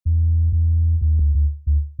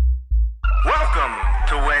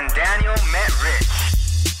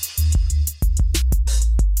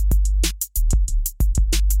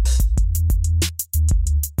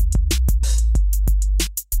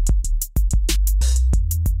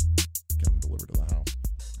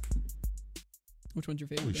Which one's your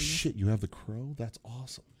favorite? Holy Daniel? shit, you have the crow? That's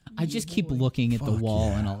awesome. I just keep looking at the Fuck wall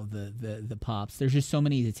yeah. and all the pops. There's just so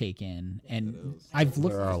many to take in, and I've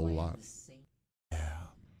looked. There are a lot.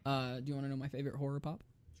 Yeah. Do you want to know my favorite horror pop?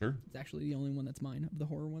 Sure. It's actually the only one that's mine of the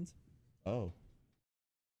horror ones. Oh.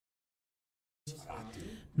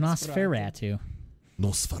 Nosferatu.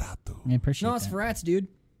 Nosferatu. I appreciate No, it's that. for rats, dude.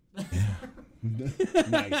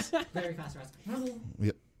 Nice. Very fast rats.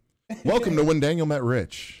 Yep. Welcome to When Daniel Met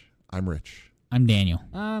Rich. I'm Rich. I'm Daniel.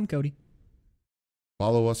 I'm Cody.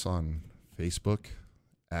 Follow us on Facebook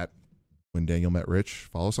at When Daniel Met Rich.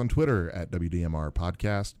 Follow us on Twitter at WDMR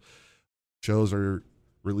Podcast. Shows are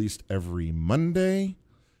released every Monday.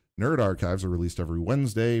 Nerd Archives are released every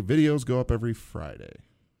Wednesday. Videos go up every Friday.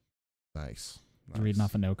 Nice. Reading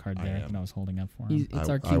off a note card I there am. that I was holding up for him. It's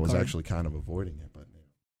our cue I was card. actually kind of avoiding it, but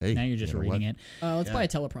hey. Now you're just you know reading what? it. Let's Yeah. buy a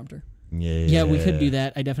teleprompter. Yeah, we could do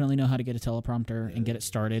that. I definitely know how to get a teleprompter and get it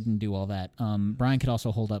started and do all that. Brian could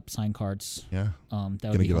also hold up sign cards. Yeah. That would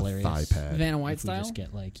Gonna be get hilarious. a thigh pad. Vanna White If we style. just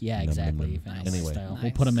get like, Num, exactly. num, num. Vanna White Anyway. style. We'll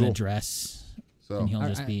Nice. put him in a Cool. dress So, and he'll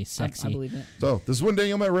just be sexy. I believe it. this is When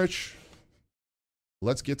Daniel Met Rich.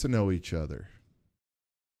 Let's get to know each other.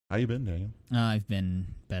 How you been, Daniel? I've been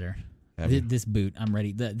better. Have you? This boot, I'm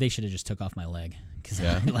ready. They should have just took off my leg because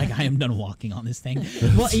Yeah. I am done walking on this thing.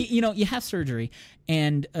 Well, you have surgery,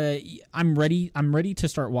 and I'm ready. I'm ready to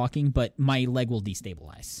start walking, but my leg will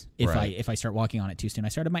destabilize if I start walking on it too soon. I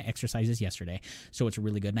started my exercises yesterday, so it's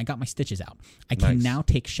really good, and I got my stitches out. I can Nice. now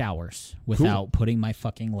take showers without putting my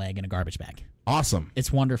fucking leg in a garbage bag. Awesome.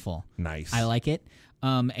 It's wonderful. Nice. I like it.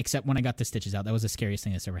 Except when I got the stitches out, that was the scariest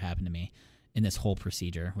thing that's ever happened to me in this whole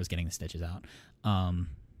procedure was getting the stitches out.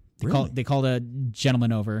 They called a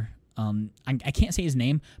gentleman over. I can't say his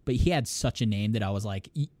name, but he had such a name that I was like,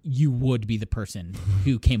 you would be the person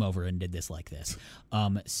who came over and did this like this.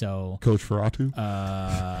 So Coach Ferratu?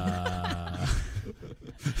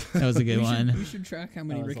 that was a good one. We should track how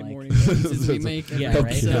many I was Rick and like- Morty references we make. Yeah, every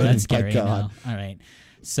right. episode. So that's scary. God. I know. All right.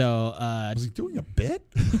 So Was he doing a bit?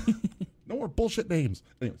 No more bullshit names.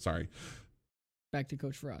 Anyway, sorry. Back to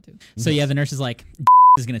Coach Ferratu. So yeah, the nurse is like,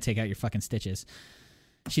 is gonna take out your fucking stitches.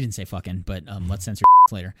 She didn't say fucking, but let's censor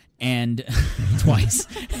later. And twice.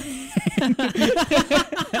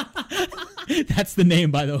 That's the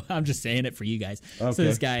name, by the way. I'm just saying it for you guys. Okay. So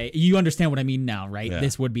this guy, you understand what I mean now, right? Yeah.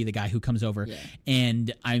 This would be the guy who comes over. Yeah.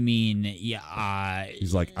 And I mean, yeah.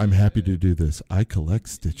 He's like, I'm happy to do this. I collect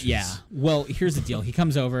stitches. Yeah. Well, here's the deal. He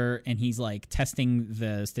comes over and he's like testing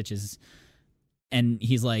the stitches. And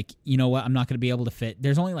he's like, you know what? I'm not going to be able to fit.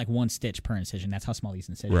 There's only like one stitch per incision. That's how small these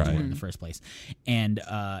incisions Right. were in the first place. And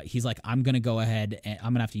he's like, I'm going to go ahead and I'm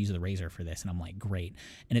going to have to use the razor for this. And I'm like, great.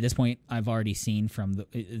 And at this point, I've already seen from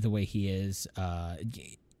the way he is. All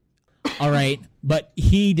right. But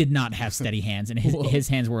he did not have steady hands. And his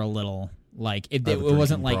hands were a little like, it I have a wasn't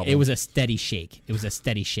drinking like, problem. it was a steady shake. It was a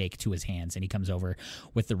steady shake to his hands. And he comes over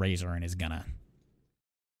with the razor and is going to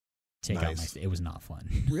take out Nice. it was not fun.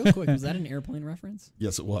 Real quick, was that an airplane reference?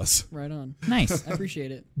 Yes, it was. Right on. Nice. I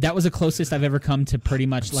appreciate it. That was the closest I've ever come to pretty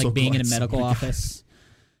much I'm like so being in a glad medical somebody got office.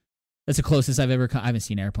 That's the closest I've ever come. I haven't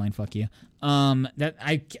seen Airplane. Fuck you. That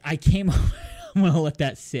I came. I'm gonna let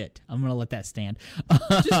that sit. I'm gonna let that stand.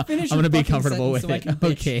 Just finish I'm your gonna be fucking comfortable with sentence it. so I can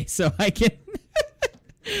bitch. Okay, so I can.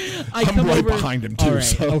 I I'm come right over, behind him, too, All right,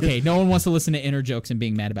 so- okay. No one wants to listen to inner jokes and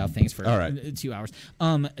being mad about things for All right. 2 hours.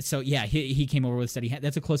 So yeah, he came over with steady hand.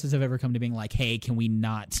 That's the closest I've ever come to being like, hey, can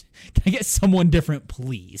I get someone different,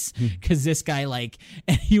 please? Because this guy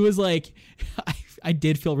and he was like, I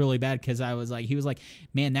did feel really bad because he was like,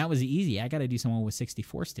 man, that was easy. I got to do someone with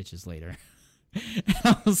 64 stitches later.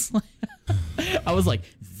 I was like,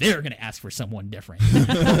 they're gonna ask for someone different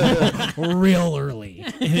real early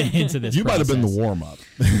into this. You might have been the process. warm up.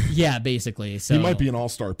 Yeah, basically. So You might be an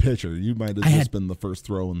all-star pitcher. You might have I just had- been the first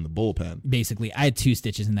throw in the bullpen. basically, I had 2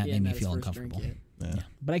 stitches and that Yeah, made me not his feel first drink uncomfortable. yet. Yeah.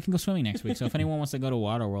 But I can go swimming next week. So if anyone wants to go to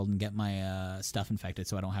Waterworld and get my stuff infected,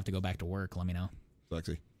 so I don't have to go back to work, let me know.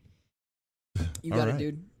 Sexy. You All got right. it,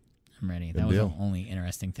 dude. I'm ready. Good That was deal. the only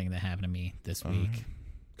interesting thing that happened to me this All week. right.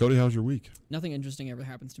 Cody, how's your week? Nothing interesting ever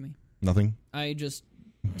happens to me. Nothing? I just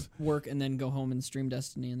work and then go home and stream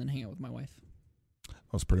Destiny and then hang out with my wife. That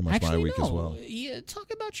was pretty much my week as well. Yeah,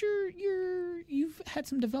 talk about you've had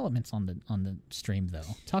some developments on the stream though.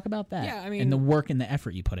 Talk about that. Yeah, I mean- and the work and the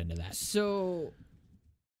effort you put into that. So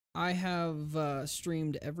I have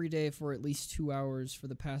streamed every day for at least 2 hours for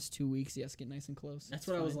the past 2 weeks. Yes, get nice and close. That's It's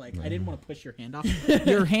what I was fine. like. I didn't want to push your hand off.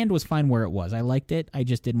 Your hand was fine where it was. I liked it. I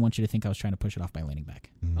just didn't want you to think I was trying to push it off by leaning back.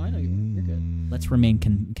 Oh, I know you were. You're good. Let's remain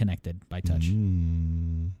connected by touch.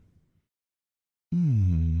 Mm.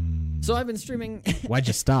 Mm. So I've been streaming Why'd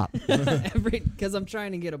you stop? because I'm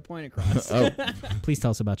trying to get a point across. Oh, Please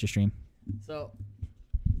tell us about your stream. So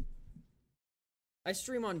I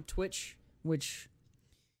stream on Twitch, which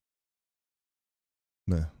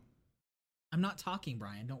nah. I'm not talking,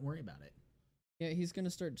 Brian. Don't worry about it. yeah, he's gonna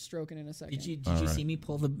start stroking in a second. Did you All right. see me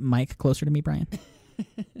pull the mic closer to me, Brian?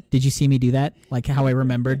 Did you see me do that? Like how I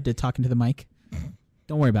remembered to talking to the mic?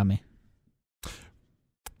 Don't worry about me.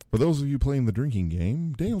 For those of you playing the drinking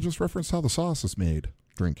game, Daniel just referenced how the sauce is made.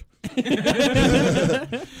 Drink.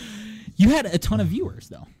 You had a ton of viewers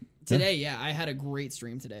though. Today, yeah, I had a great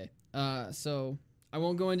stream today. So I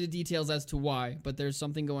won't go into details as to why, but there's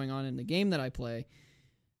something going on in the game that I play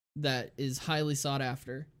that is highly sought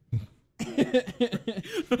after.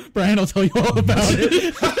 Brian will tell you all about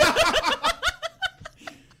it.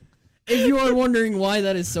 If you are wondering why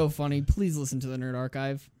that is so funny, please listen to the Nerd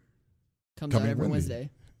Archive. Comes Coming out every Wednesday. Wednesday.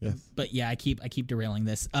 Yes. But yeah, I keep derailing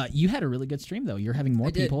this. You had a really good stream though. You're having more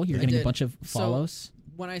I did. people. You're I getting a did. bunch of So- follows.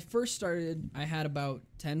 When I first started, I had about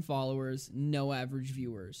 10 followers, no average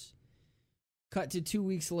viewers. Cut to 2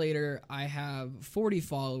 weeks later, I have 40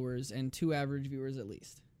 followers and 2 average viewers at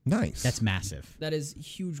least. Nice. That's massive. That is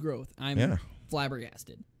huge growth. I'm Yeah.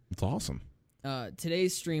 flabbergasted. It's awesome.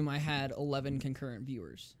 Today's stream, I had 11 concurrent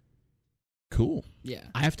viewers. Cool. Yeah.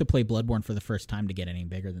 I have to play Bloodborne for the first time to get any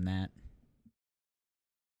bigger than that.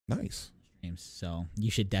 Nice. So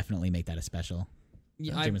you should definitely make that a special.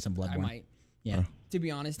 Yeah, Streaming some I Bloodborne. might. Yeah. To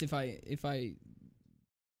be honest, if I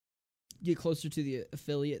get closer to the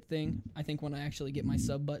affiliate thing, I think when I actually get my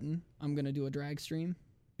sub button, I'm gonna do a drag stream.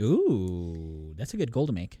 Ooh, that's a good goal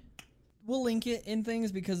to make. We'll link it in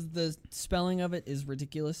things because the spelling of it is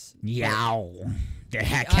ridiculous. Yow.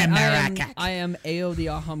 I am Ao the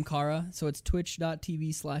Ahamkara, so it's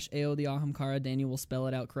twitch.tv/Ao the Ahamkara. Daniel will spell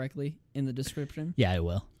it out correctly in the description. Yeah, I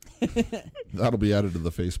will. That'll be added to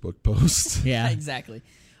the Facebook post. Yeah. Exactly.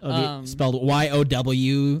 Okay, spelled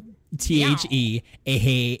YOWTHEAHA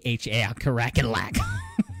Karakalak.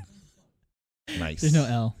 Nice. There's no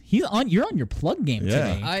L. You're on your plug game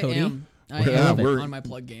Yeah. today, I Cody. am Yeah, on my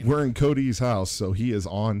plug game. We're in Cody's house, so he is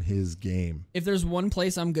on his game. If there's one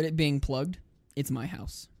place I'm good at being plugged, it's my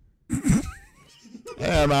house.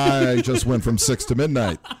 And I just went from 6 to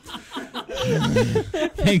midnight.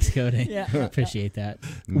 Thanks, Cody. Yeah. Appreciate that.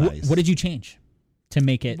 Nice. What did you change to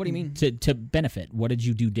make it? What do you mean? To benefit? What did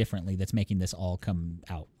you do differently that's making this all come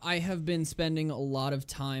out? I have been spending a lot of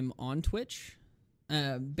time on Twitch,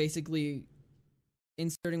 basically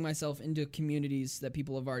inserting myself into communities that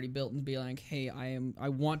people have already built and be like, hey, I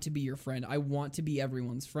want to be your friend. I want to be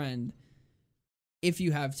everyone's friend. If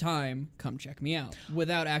you have time, come check me out.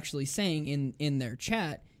 Without actually saying in their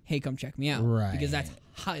chat, hey, come check me out. Right. Because that's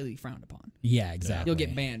highly frowned upon. Yeah, exactly. You'll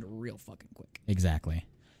get banned real fucking quick. Exactly.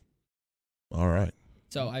 All right.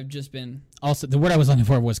 So I've just been... Also, the word I was looking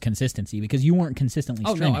for was consistency because you weren't consistently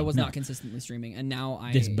Oh, streaming. no, I was not consistently streaming. And now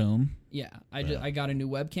I... This boom. Yeah. I got a new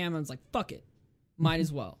webcam and I was like, fuck it. Might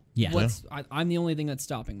as well. Yeah. I'm the only thing that's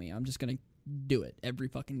stopping me. I'm just going to do it every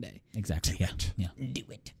fucking day. Exactly. Yeah. Do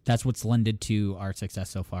it. That's what's lended to our success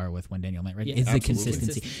so far with When Daniel Met Red. Yeah, is the absolutely.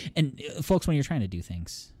 consistency. And folks, when you're trying to do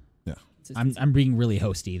things, Yeah. I'm being really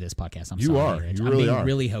hosty this podcast. I'm You sorry. are. Rich. You I'm really being are.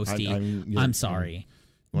 really hosty. I mean, yeah, I'm sorry.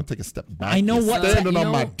 You want to take a step back? I know You're what to- standing you on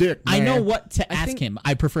my know- dick, I know man. what to I ask think- him.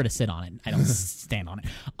 I prefer to sit on it. I don't stand on it.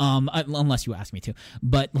 Unless you ask me to.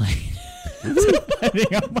 But like,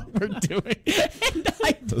 depending on what we're doing, and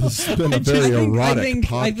I don't. This has been a very erotic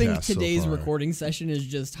podcast I think so today's far. recording session is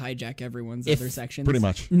just hijack everyone's If- other sections. Pretty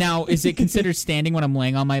much. Now, is it considered standing when I'm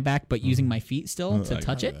laying on my back, but using my feet still to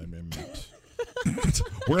touch it?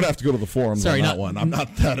 We're gonna have to go to the forums Sorry, on not- that one. I'm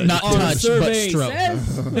not that. Not Our touch, but survey stroke.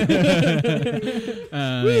 says-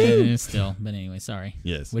 Still, but anyway, sorry.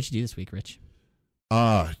 Yes. What'd you do this week, Rich?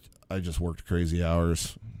 I just worked crazy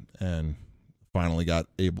hours and finally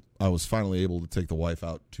I was finally able to take the wife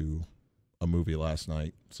out to a movie last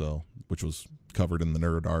night, which was covered in the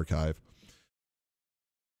Nerd Archive.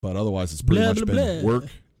 But otherwise it's pretty Blah, much blah, been blah. work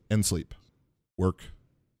and sleep. Work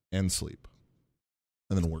and sleep.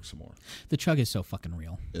 And then work some more. The chug is so fucking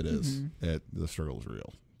real. It is. Mhm. The struggle is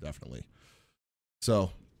real, definitely.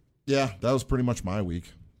 So, yeah, that was pretty much my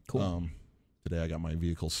week. Cool. Today I got my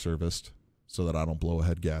vehicle serviced so that I don't blow a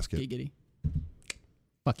head gasket. Giggity.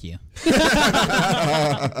 Fuck you.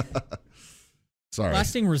 Sorry.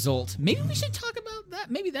 Lasting result. Maybe we should talk about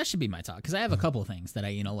that. Maybe that should be my talk because I have a couple of things that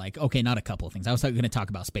I, like. Okay, not a couple of things. I was going to talk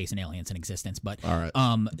about space and aliens and existence, but All right.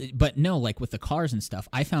 but no, like with the cars and stuff.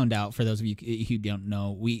 I found out, for those of you who don't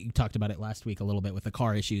know, we talked about it last week a little bit with the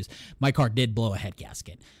car issues. My car did blow a head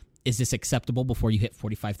gasket. Is this acceptable before you hit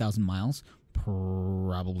 45,000 miles?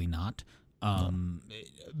 Probably not.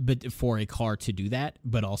 But for a car to do that,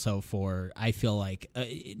 but also I feel like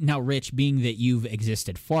now, Rich, being that you've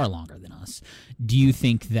existed far longer than us, do you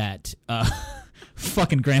think that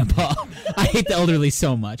fucking grandpa? I hate the elderly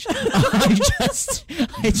so much. I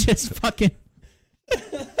just fucking.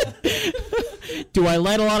 Do I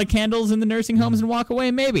light a lot of candles in the nursing homes and walk away?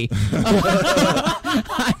 Maybe.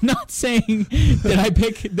 I'm not saying that I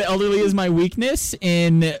pick the elderly as my weakness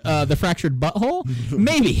in the fractured butthole.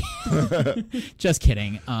 Maybe. Just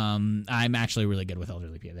kidding. I'm actually really good with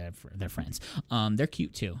elderly people. They're friends. They're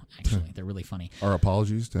cute too, actually. They're really funny. Our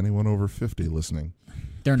apologies to anyone over 50 listening.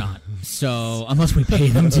 They're not. So unless we pay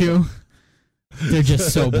them to. They're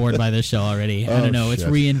just so bored by this show already. I don't know. Shit. It's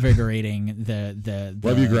reinvigorating the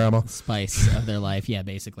Love you, Grandma. spice of their life. Yeah,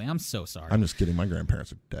 basically. I'm so sorry. I'm just kidding. My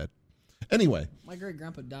grandparents are dead. Anyway. My great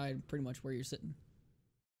grandpa died pretty much where you're sitting.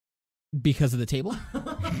 Because of the table?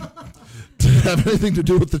 Did it have anything to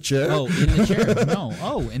do with the chair? Oh, in the chair. No.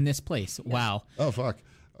 Oh, in this place. Wow. Oh, fuck.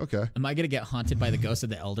 Okay. Am I going to get haunted by the ghost of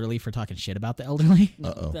the elderly for talking shit about the elderly? No,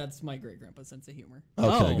 Uh-oh. that's my great grandpa's sense of humor.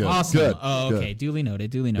 Okay, good. Awesome. Good. Oh, Good. okay. Duly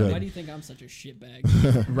noted. Why Good. do you think I'm such a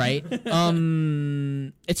shitbag? Right?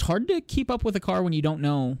 It's hard to keep up with a car when you don't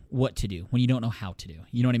know what to do, when you don't know how to do.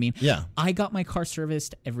 You know what I mean? Yeah. I got my car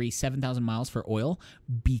serviced every 7,000 miles for oil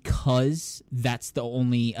because that's the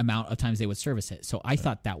only amount of times they would service it. So I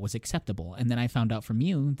thought that was acceptable. And then I found out from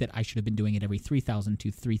you that I should have been doing it every 3,000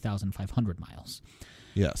 to 3,500 miles.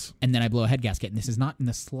 Yes. And then I blow a head gasket, and this is not in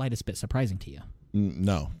the slightest bit surprising to you.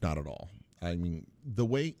 No, not at all. I mean, the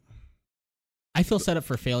way... I feel set up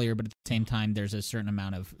for failure, but at the same time, there's a certain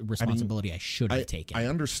amount of responsibility I should have taken. I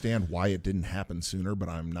understand why it didn't happen sooner, but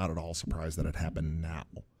I'm not at all surprised that it happened now.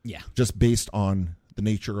 Yeah. Just based on the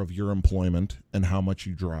nature of your employment and how much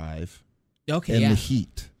you drive Okay, and yeah. the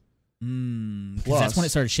heat. Because that's when it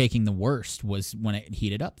started shaking the worst, was when it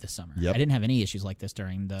heated up this summer. Yep. I didn't have any issues like this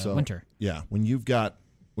during the winter. Yeah, when you've got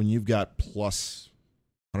plus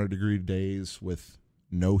 100-degree days with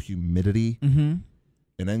no humidity, Mm-hmm.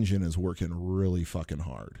 an engine is working really fucking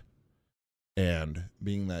hard. And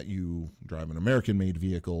being that you drive an American-made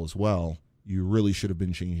vehicle as well, you really should have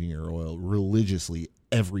been changing your oil religiously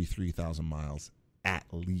every 3,000 miles at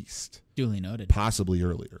least. Duly noted. Possibly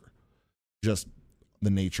earlier. Just the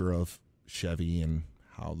nature of Chevy and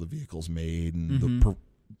how the vehicle's made and the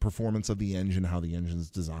performance of the engine, how the engine's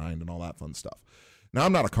designed and all that fun stuff. Now,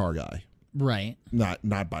 I'm not a car guy. Right.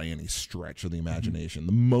 Not by any stretch of the imagination.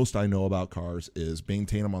 The most I know about cars is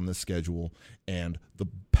maintain them on this schedule, and the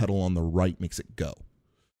pedal on the right makes it go.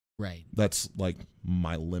 Right. That's like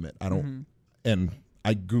my limit. I don't, and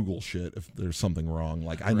I Google shit if there's something wrong.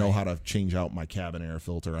 Like I know how to change out my cabin air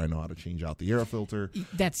filter. I know how to change out the air filter.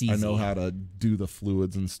 That's easy. I know how to do the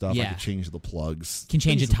fluids and stuff. I Yeah. can change the plugs. Can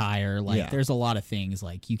change a tire. Like Yeah. there's a lot of things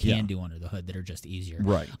like you can Yeah. do under the hood that are just easier.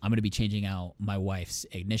 Right. I'm going to be changing out my wife's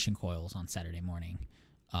ignition coils on Saturday morning.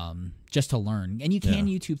 Just to learn. And you can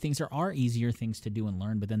YouTube things. There are easier things to do and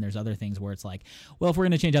learn, but then there's other things where it's like, well, if we're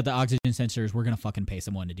going to change out the oxygen sensors, we're going to fucking pay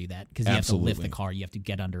someone to do that because you have to lift the car. You have to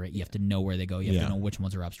get under it. You have to know where they go. You have to know which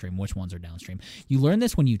ones are upstream, which ones are downstream. You learn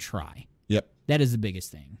this when you try. Yep. That is the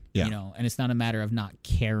biggest thing. Yeah. You know, and it's not a matter of not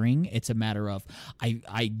caring. It's a matter of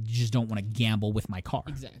I just don't want to gamble with my car.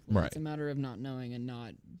 Exactly. Right. It's a matter of not knowing and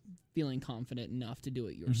not feeling confident enough to do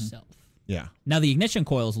it yourself. Yeah. Now the ignition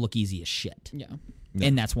coils look easy as shit. Yeah. Yeah.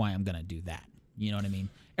 And that's why I'm going to do that. You know what I mean?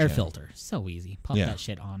 Air filter. So easy. Pop Yeah. that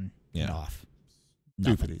shit on and Yeah. off.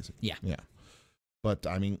 Stupid Nothing. easy. Yeah. Yeah. But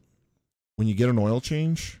I mean, when you get an oil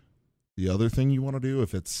change, the other thing you want to do,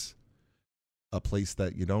 if it's a place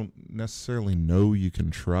that you don't necessarily know you can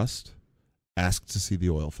trust, ask to see the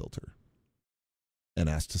oil filter and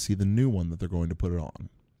ask to see the new one that they're going to put it on,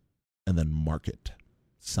 and then mark it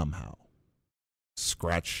somehow.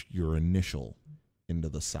 Scratch your initial into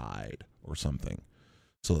the side or something,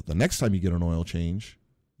 so that the next time you get an oil change,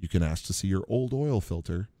 you can ask to see your old oil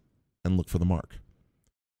filter and look for the mark.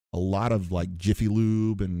 A lot of like Jiffy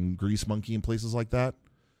Lube and Grease Monkey and places like that,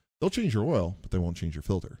 they'll change your oil, but they won't change your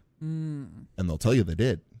filter. And they'll tell you they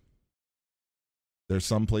did. There's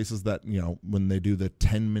some places that, you know, when they do the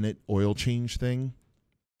 10-minute oil change thing,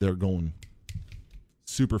 they're going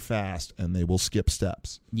super fast and they will skip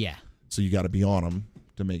steps. Yeah. So you got to be on them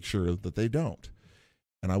to make sure that they don't.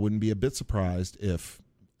 And I wouldn't be a bit surprised if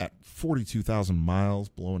at 42,000 miles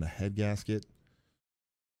blowing a head gasket,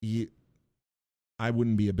 I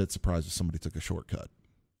wouldn't be a bit surprised if somebody took a shortcut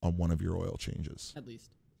on one of your oil changes. At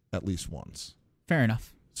least. At least once. Fair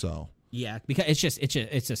enough. So, Yeah, because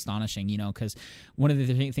it's astonishing, you know, because one of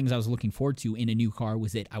the things I was looking forward to in a new car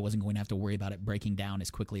was that I wasn't going to have to worry about it breaking down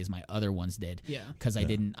as quickly as my other ones did. Yeah. Because I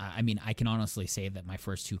didn't, I mean, I can honestly say that my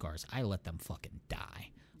first 2 cars, I let them fucking die.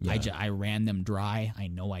 Yeah. I ran them dry. I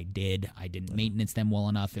know I did. I didn't maintenance them well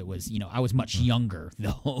enough. It was, you know, I was much younger,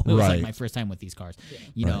 though. It was like my first time with these cars,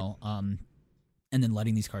 you know, and then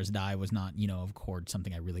letting these cars die was not, you know, of course,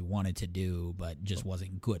 something I really wanted to do, but just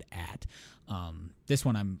wasn't good at. This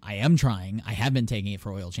one I am trying. I have been taking it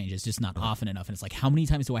for oil changes, just not often enough. And it's like, how many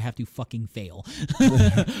times do I have to fucking fail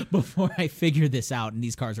before I figure this out? And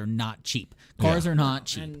these cars are not cheap. Cars are not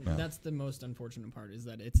cheap. And that's the most unfortunate part, is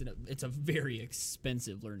that it's a very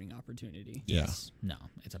expensive learning opportunity. Yes. No,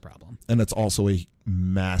 it's a problem. And it's also a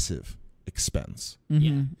massive expense.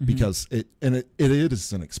 Yeah. Because it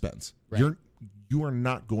is an expense. Right. You are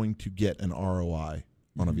not going to get an ROI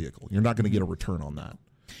on a vehicle. You're not going to get a return on that.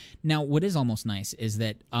 Now, what is almost nice is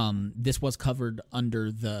that this was covered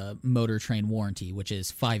under the Motor Train warranty, which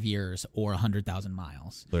is 5 years or 100,000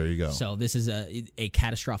 miles. There you go. So this is a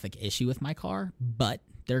catastrophic issue with my car, but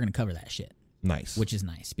they're going to cover that shit. Nice. Which is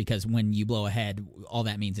nice, because when you blow ahead, all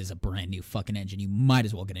that means is a brand new fucking engine. You might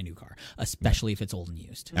as well get a new car, especially if it's old and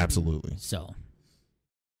used. Absolutely. So,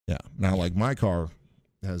 yeah. Now, like my car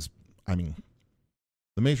has,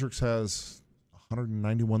 the Matrix has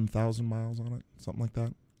 191,000 miles on it, something like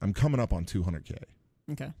that. I'm coming up on 200K.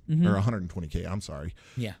 Okay. Or 120K, I'm sorry.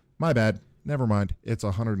 Yeah. My bad. Never mind. It's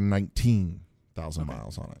 119,000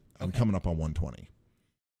 miles on it. I'm coming up on 120.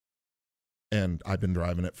 And I've been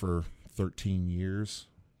driving it for 13 years.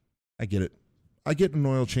 I get it. I get an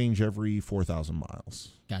oil change every 4,000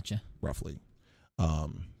 miles. Gotcha. Roughly.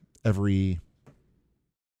 Every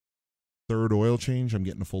third oil change, I'm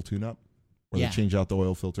getting a full tune-up. Where they change out the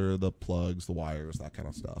oil filter, the plugs, the wires, that kind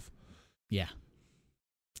of stuff. Yeah.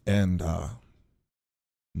 And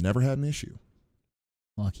never had an issue.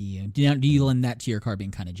 Lucky you. Do you lend that to your car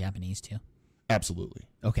being kind of Japanese too? Absolutely.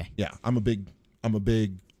 Okay. Yeah, I'm a big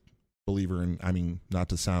believer in, not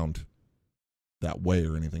to sound that way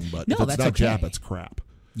or anything, but No, if it's that's not Jap, okay. it's crap.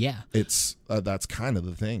 Yeah. It's that's kind of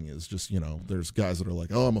the thing, is just, there's guys that are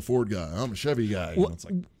like, oh, I'm a Ford guy, I'm a Chevy guy. Well, and it's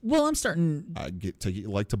like, I'm starting. I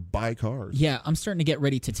like to buy cars. Yeah, I'm starting to get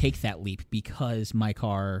ready to take that leap, because my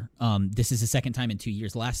car, this is the second time in 2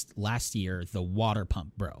 years. Last year, the water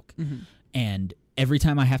pump broke. And every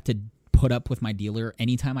time I have to put up with my dealer,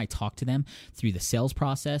 anytime I talk to them through the sales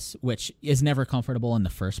process, which is never comfortable in the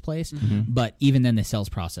first place, but even then the sales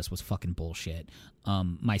process was fucking bullshit.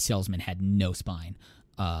 My salesman had no spine.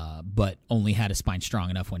 But only had a spine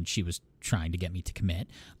strong enough when she was trying to get me to commit.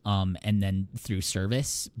 And then through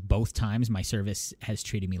service, both times my service has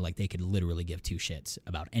treated me like they could literally give 2 shits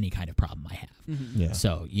about any kind of problem I have. Yeah.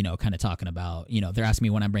 So, kind of talking about, they're asking me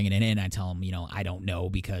when I'm bringing it in. I tell them, I don't know,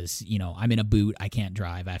 because, I'm in a boot. I can't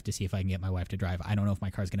drive. I have to see if I can get my wife to drive. I don't know if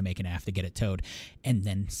my car's going to make it. I have to get it towed. And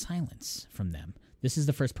then silence from them. This is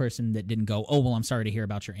the first person that didn't go, oh, well, I'm sorry to hear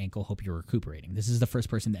about your ankle. Hope you're recuperating. This is the first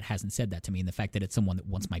person that hasn't said that to me. And the fact that it's someone that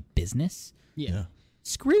wants my business, Yeah.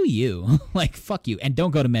 screw you. Like, fuck you. And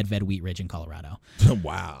don't go to Medved Wheat Ridge in Colorado.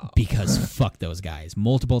 Wow. Because fuck those guys.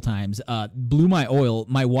 Multiple times. Blew my oil.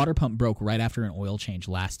 My water pump broke right after an oil change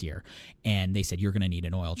last year. And they said, you're going to need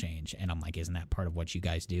an oil change. And I'm like, isn't that part of what you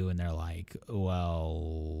guys do? And they're like,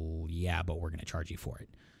 well, yeah, but we're going to charge you for it.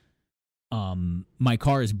 My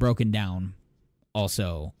car is broken down.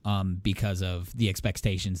 Also, because of the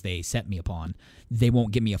expectations they set me upon, they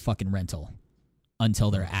won't give me a fucking rental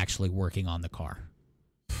until they're actually working on the car.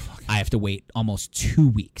 I have to wait almost 2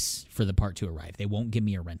 weeks for the part to arrive. They won't give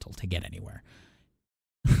me a rental to get anywhere.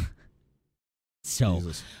 So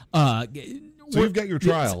Jesus. So you've got your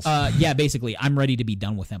trials. Yeah, basically, I'm ready to be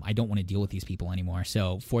done with them. I don't want to deal with these people anymore.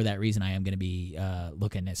 So for that reason, I am going to be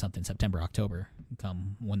looking at something September, October,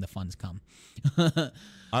 come when the funds come.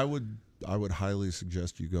 I would highly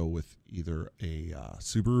suggest you go with either a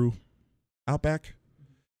Subaru Outback,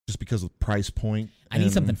 just because of the price point. I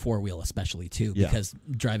need something 4-wheel especially too, because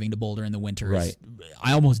driving to Boulder in the winter, Right.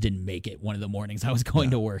 I almost didn't make it one of the mornings I was going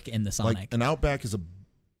to work in the Sonic. Like an Outback is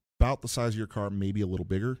about the size of your car, maybe a little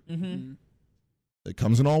bigger. Mm-hmm. It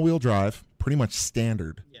comes in all-wheel drive, pretty much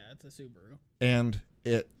standard. Yeah, it's a Subaru. And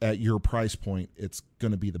at your price point, it's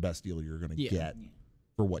going to be the best deal you're going to get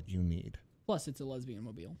for what you need. Plus, it's a lesbian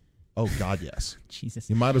mobile. Oh, God, yes. Jesus.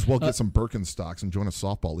 You might as well get some Birkenstocks and join a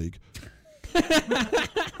softball league.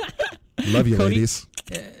 Love you, Cody? ladies.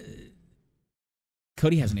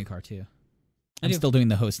 Cody has a new car too. I'm still doing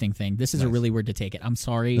the hosting thing. This is a Nice. really weird to take it. I'm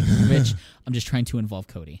sorry, Rich. I'm just trying to involve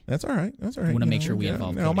Cody. That's all right. That's all right. I wanna You make know, sure we yeah,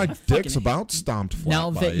 involve you know, Cody. my I dick's fucking about stomped flat Now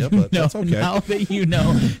by that you, you but know, that's okay. now that you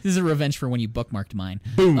know, this is a revenge for when you bookmarked mine.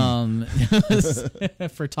 Boom.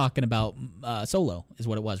 For talking about Solo is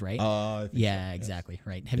what it was, right? I think yeah, so, yes. exactly.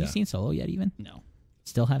 Right. Have you Yeah. seen Solo yet? Even No,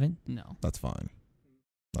 still haven't. no. That's fine.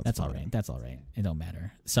 That's all fine. right. That's all right. It don't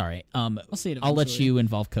matter. Sorry. I'll see it. I'll let eventually. you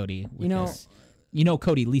involve Cody. With You know, this.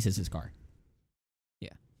 Cody leases his car.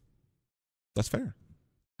 That's fair.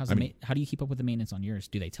 How's I the mean- how do you keep up with the maintenance on yours?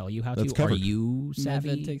 Do they tell you how That's to? covered. Are you savvy?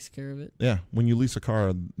 Medved takes care of it. Yeah. When you lease a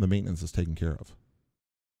car, the maintenance is taken care of.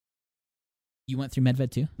 You went through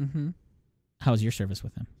Medved too. Mm-hmm. How's your service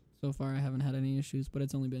with him? So far, I haven't had any issues, but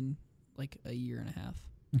it's only been like a year and a half.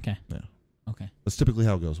 Okay. Yeah. Okay. That's typically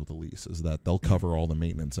how it goes with a lease, is that they'll cover all the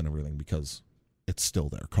maintenance and everything because it's still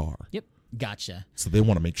their car. Gotcha. So they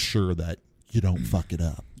want to make sure that you don't fuck it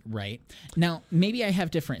up. Right. Now, maybe I have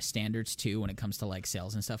different standards too when it comes to like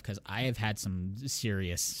sales and stuff because I have had some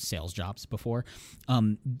serious sales jobs before.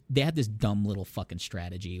 They had this dumb little fucking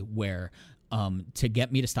strategy where to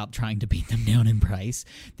get me to stop trying to beat them down in price,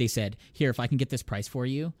 they said, "Here, if I can get this price for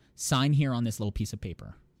you, sign here on this little piece of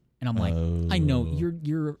paper." And I'm like, I know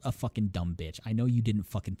you're a fucking dumb bitch. I know you didn't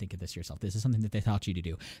fucking think of this yourself. This is something that they taught you to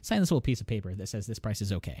do. Sign this little piece of paper that says this price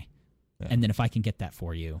is okay. Yeah. And then if I can get that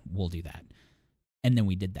for you, we'll do that. And then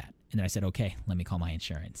we did that. And then I said, okay, let me call my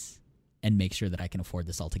insurance and make sure that I can afford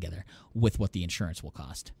this all together with what the insurance will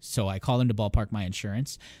cost. So I call them to ballpark my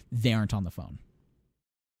insurance. They aren't on the phone.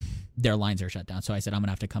 Their lines are shut down. So I said, I'm going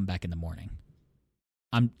to have to come back in the morning.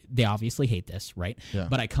 They obviously hate this, right? Yeah.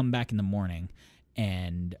 But I come back in the morning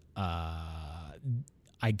and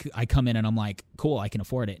I come in and I'm like, cool, I can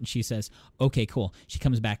afford it. And she says, okay, cool. She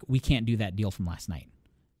comes back. We can't do that deal from last night.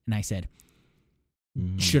 And I said,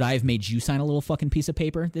 should I have made you sign a little fucking piece of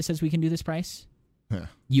paper that says we can do this price? Yeah.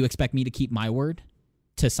 You expect me to keep my word?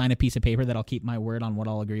 To sign a piece of paper that I'll keep my word on what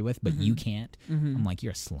I'll agree with, but you can't? Mm-hmm. I'm like,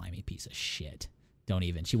 you're a slimy piece of shit. Don't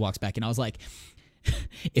even. She walks back and I was like,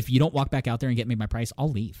 if you don't walk back out there and get me my price,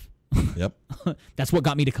 I'll leave. Yep. That's what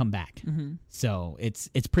got me to come back. Mm-hmm. So it's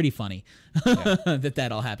pretty funny that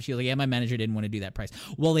all happened. She was like, yeah, my manager didn't want to do that price.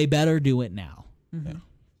 Well, they better do it now. Mm-hmm. Yeah.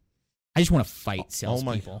 I just want to fight all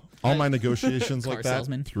my salespeople. negotiations Car like that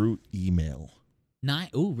salesman. through email.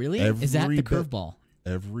 Ooh, really? Is that Every the bit. curveball?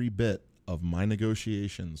 Every bit of my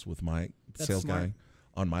negotiations with my That's sales smart. guy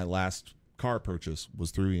on my last car purchase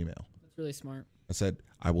was through email. That's really smart. I said,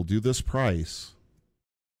 I will do this price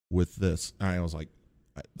with this. And I was like,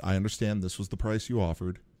 I understand this was the price you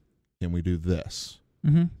offered. Can we do this?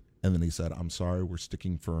 Mm-hmm. And then he said, I'm sorry, we're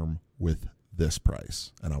sticking firm with this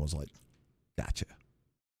price. And I was like, gotcha.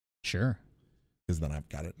 Sure. Because then I've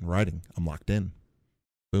got it in writing. I'm locked in.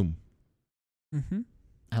 Boom. Mm-hmm.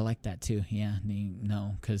 I like that too. Yeah.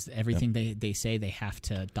 No, because everything they say they have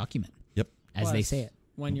to document. Yep. As they say it.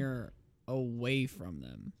 When you're away from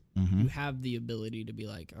them, Mm-hmm. you have the ability to be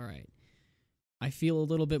like, all right, I feel a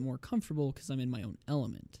little bit more comfortable because I'm in my own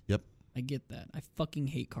element. Yep. I get that. I fucking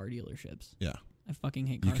hate car dealerships. Yeah. I fucking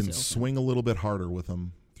hate You car can salesmen. swing a little bit harder with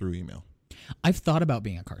them through email. I've thought about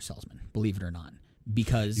being a car salesman, believe it or not,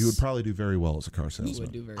 because You would probably do very well as a car You salesman.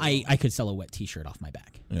 would do very I well. could sell a wet T-shirt off my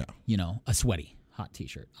back. Yeah. A sweaty hot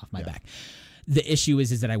T-shirt off my Yeah. back. The issue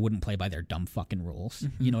is that I wouldn't play by their dumb fucking rules.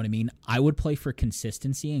 You know what I mean? I would play for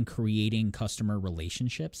consistency and creating customer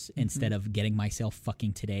relationships instead of getting myself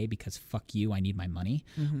fucking today because fuck you, I need my money,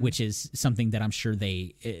 which is something that I'm sure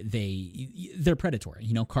they're predatory.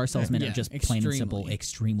 Car salesmen Yeah, are just plain and simple, extremely.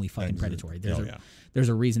 extremely fucking predatory. There's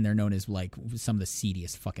a reason they're known as like some of the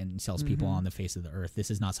seediest fucking salespeople on the face of the earth. This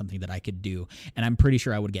is not something that I could do, and I'm pretty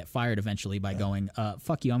sure I would get fired eventually by going,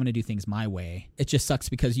 "Fuck you, I'm going to do things my way." It just sucks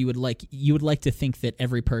because you would like to think that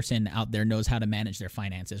every person out there knows how to manage their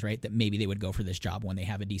finances, right? That maybe they would go for this job when they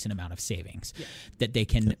have a decent amount of savings, that they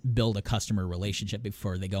can build a customer relationship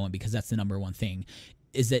before they go in, because that's the number one thing.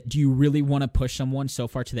 Is that, do you really want to push someone so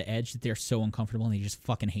far to the edge that they're so uncomfortable and they just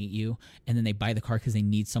fucking hate you, and then they buy the car because they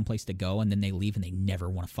need someplace to go, and then they leave and they never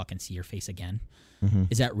want to fucking see your face again?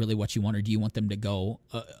 Is that really what you want, or do you want them to go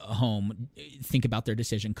home, think about their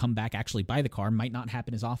decision, come back, actually buy the car? Might not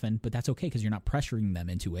happen as often, but that's okay because you're not pressuring them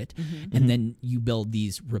into it. And then you build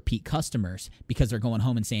these repeat customers because they're going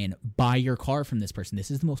home and saying, buy your car from this person.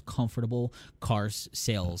 This is the most comfortable cars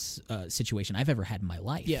sales situation I've ever had in my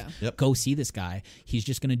life. Yeah. Yep. Go see this guy. He's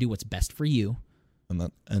just going to do what's best for you.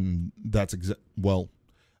 And that's a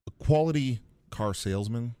quality car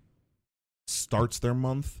salesman starts their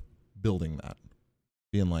month building that,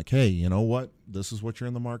 being like, hey, you know what, this is what you're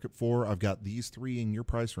in the market for. I've got these three in your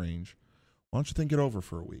price range. Why don't you think it over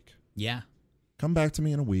for a week? Yeah. come back to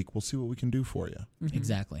me in a week. We'll see what we can do for you. Mhm.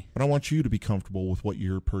 Exactly. But I want you to be comfortable with what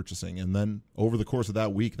you're purchasing. And then over the course of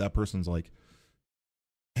that week, that person's like,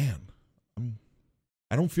 man,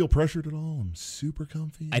 I don't feel pressured at all. I'm super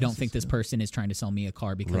comfy. I don't think this person is trying to sell me a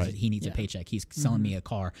car because Right. he needs a Yeah. paycheck. He's selling me Mhm. a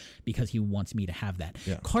car because he wants me to have that.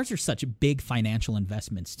 Yeah. Cars are such big financial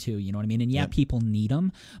investments too, you know what I mean? And yeah, Yep. people need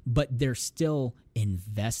them, but they're still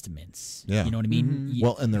investments. Yeah. You know what I mean? Mhm.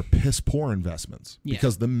 Well, and they're piss poor investments Yeah.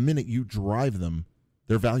 because the minute you drive them,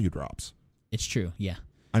 their value drops. It's true. Yeah.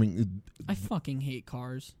 I mean, I fucking hate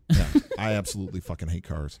cars. yeah, I absolutely fucking hate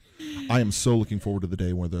cars. I am so looking forward to the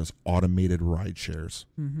day where there's automated ride shares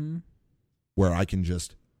Mm-hmm. where I can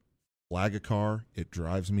just flag a car, it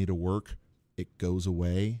drives me to work, it goes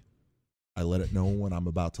away. I let it know when I'm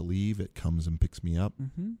about to leave, it comes and picks me up.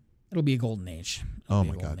 Mm-hmm. It'll be a golden age. It'll Oh be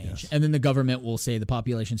a my God, golden age. yes. And then the government will say the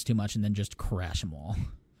population's too much and then just crash them all.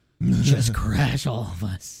 Just crash all of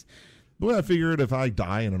us. The way I figured, if I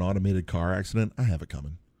die in an automated car accident, I have it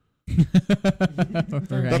coming.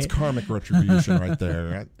 That's karmic retribution right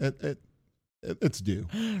there. It's due.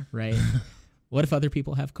 Right. What if other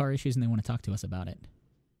people have car issues and they want to talk to us about it?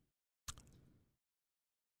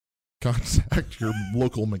 Contact your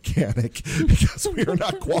local mechanic because we are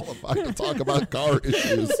not qualified to talk about car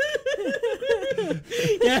issues.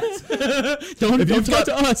 Yes. don't talk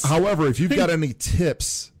to us. However, if you've got any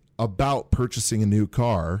tips about purchasing a new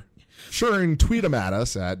car, sure, and tweet them at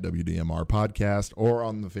us at WDMR Podcast or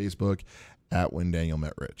on the Facebook at When Daniel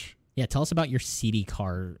Met Rich. Yeah, tell us about your seedy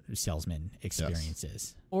car salesman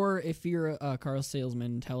experiences. Or if you're a car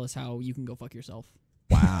salesman, tell us how you can go fuck yourself.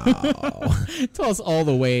 Wow. Tell us all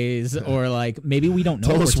the ways, or like maybe we don't know.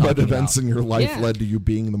 Tell what us we're what talking events about. in your life Yeah. led to you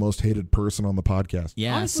being the most hated person on the podcast.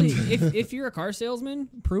 Yeah, Honestly, some- if you're a car salesman,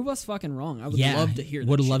 prove us fucking wrong. I would yeah, love to hear that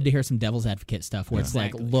would love shit. to hear some devil's advocate stuff where it's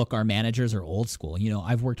Exactly. like, look, our managers are old school. You know,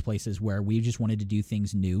 I've worked places where we just wanted to do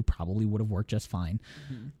things new, probably would have worked just fine.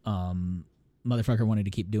 Motherfucker wanted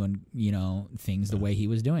to keep doing, you know, things the way he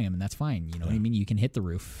was doing them, and that's fine. You know what I mean? You can hit the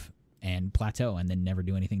roof and plateau and then never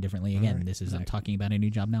do anything differently again. right. This is, I'm talking about a new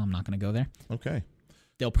job now. I'm not going to go there. Okay.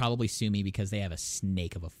 They'll probably sue me because they have a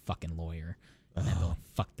snake of a fucking lawyer. And then they'll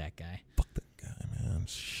fuck that guy. Fuck that guy, man.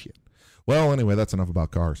 Shit. Well, anyway, that's enough about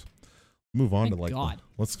cars. Move on Thank to like God.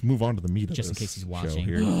 let's move on to the meat of Just in this case he's show watching.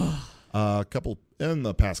 here. In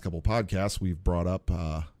the past couple podcasts, we've brought up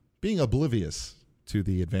being oblivious to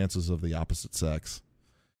the advances of the opposite sex,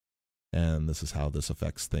 and this is how this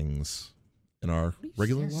affects things in our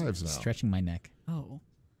regular lives now. Stretching my neck. Oh.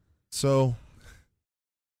 So,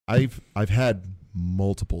 I've had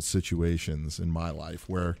multiple situations in my life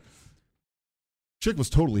where chick was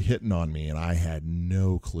totally hitting on me, and I had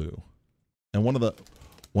no clue. And one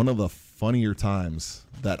of the funnier times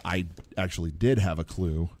that I actually did have a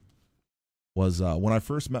clue was when I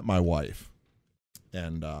first met my wife,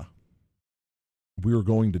 and we were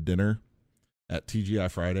going to dinner at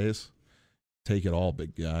TGI Fridays. Take it all,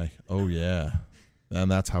 big guy. Oh yeah,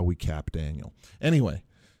 and that's how we cap Daniel. Anyway,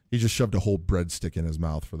 he just shoved a whole breadstick in his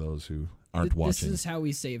mouth. For those who aren't This watching, is how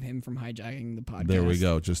we save him from hijacking the podcast. there we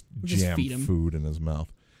go. Just Just jam feed him. food in his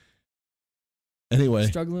mouth. Anyway,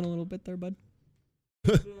 Struggling a little bit there, bud.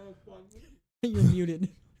 You're muted.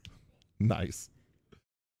 nice.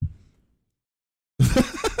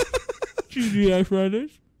 TGI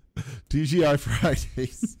Fridays? TGI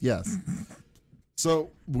Fridays. Yes.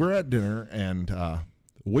 So we're at dinner, and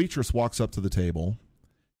waitress walks up to the table,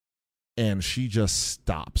 and she just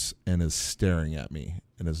stops and is staring at me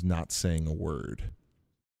and is not saying a word.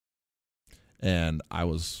 And I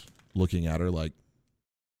was looking at her like,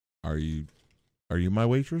 "Are you my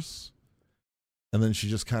waitress?" And then she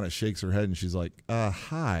just kind of shakes her head and she's like,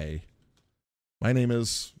 "Hi, my name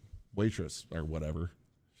is waitress," or whatever.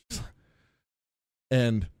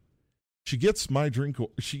 And she gets my drink.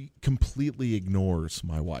 She completely ignores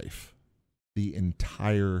my wife the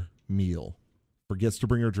entire meal. Forgets to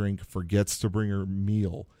bring her drink, forgets to bring her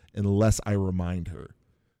meal unless I remind her.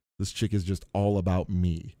 This chick is just all about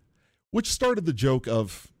me, which started the joke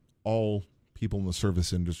of all people in the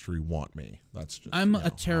service industry want me. That's just I'm how a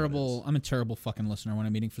it terrible is. fucking listener when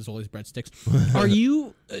I'm eating Fazoli's breadsticks. Are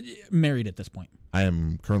you married at this point? I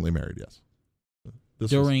am currently married, yes. This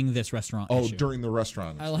was- During this restaurant issue? during the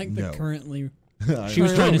restaurant. I like the No. currently. She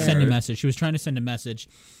was trying to send a married. message. She was trying to send a message.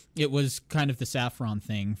 It was kind of the saffron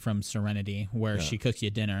thing from Serenity, where Yeah. she cooks you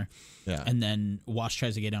dinner, Yeah. and then Wash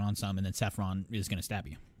tries to get in on some, and then Saffron is going to stab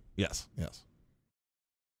you. Yes. Yes.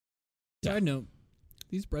 Side note,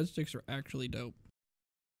 these breadsticks are actually dope.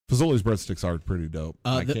 Fazoli's breadsticks are pretty dope.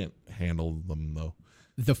 I the- can't handle them though.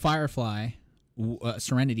 The Firefly,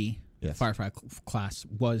 Serenity Yes. Firefly class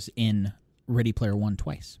was in Ready Player One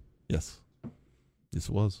twice. Yes. Yes,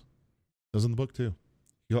 it was. It was in the book too.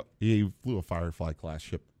 He flew a Firefly class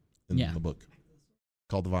ship in Yeah. the book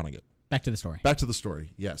called the Vonnegut. Back to the story. Back to the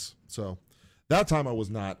story. Yes. So that time I was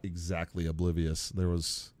not exactly oblivious. There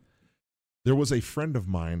was a friend of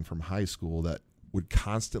mine from high school that would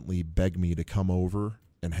constantly beg me to come over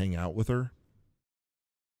and hang out with her.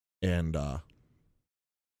 And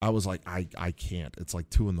I was like, I can't. It's like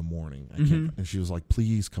 2 a.m. I can't. And she was like,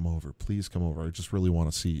 please come over. Please come over. I just really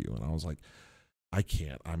want to see you. And I was like, I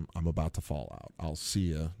can't. I'm about to fall out. I'll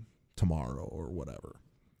see you tomorrow or whatever.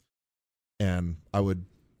 And I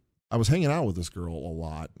was hanging out with this girl a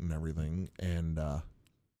lot and everything. And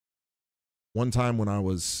one time when I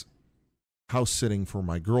was house sitting for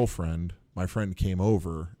my girlfriend, my friend came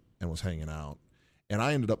over and was hanging out. And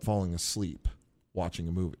I ended up falling asleep watching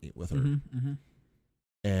a movie with her.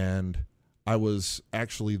 And I was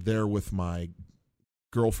actually there with my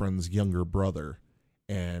girlfriend's younger brother.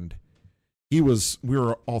 And we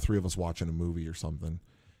were all three of us watching a movie or something.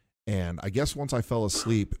 And I guess once I fell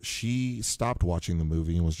asleep, she stopped watching the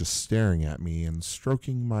movie and was just staring at me and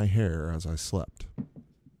stroking my hair as I slept.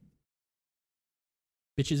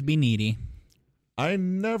 Bitches be needy. I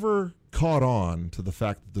never caught on to the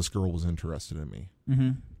fact that this girl was interested in me.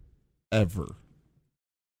 Ever.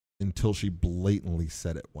 Until she blatantly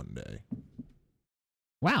said it one day.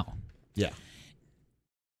 Wow. Yeah.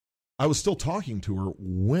 I was still talking to her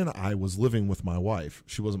when I was living with my wife.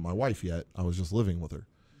 She wasn't my wife yet. I was just living with her.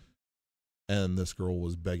 And this girl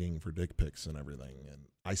was begging for dick pics and everything. And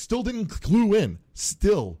I still didn't clue in.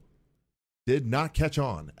 Still did not catch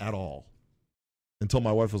on at all. Until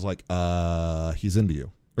my wife was like, he's into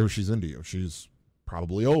you. Or she's into you. She's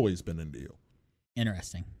probably always been into you.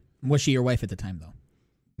 Interesting. Was she your wife at the time, though?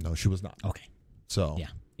 No, she was not. Okay. So. Yeah.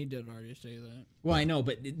 He did already say that. Well, I know,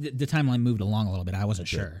 but the timeline moved along a little bit. I wasn't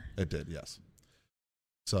sure. It did, yes.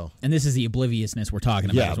 So. And this is the obliviousness we're talking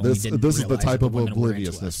about. Yeah, this is the type of women were into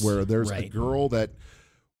obliviousness us. where there's a Right. girl that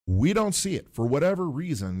we don't see it for whatever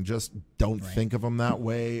reason, just don't Right. think of them that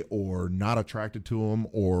way or not attracted to them,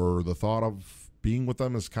 or the thought of being with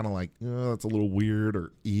them is kind of like, that's a little weird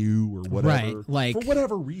or ew or whatever. Right, like- for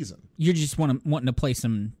whatever reason. You're just wanting to play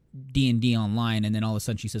some D&D online, and then all of a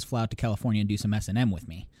sudden she says, fly out to California and do some S&M with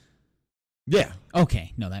me. Yeah.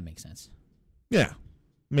 Okay. No, that makes sense. Yeah.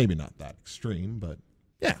 Maybe not that extreme, but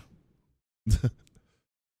yeah.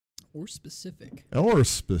 Or specific. Or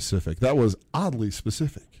specific. That was oddly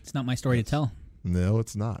specific. It's not my story to tell. No,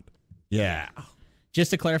 it's not. Yeah.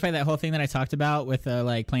 Just to clarify, that whole thing that I talked about with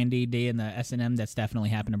like playing D&D and the S&M, that's definitely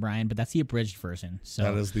happened to Brian, but that's the abridged version. So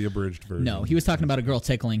That is the abridged version. no, he was talking about a girl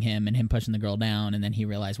tickling him and him pushing the girl down, and then he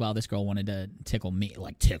realized, wow, this girl wanted to tickle me.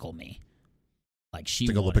 Like she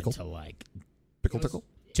Tickle the wanted pickle? to like Pickle tickle?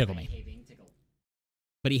 tickle me.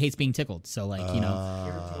 But he hates being tickled, so like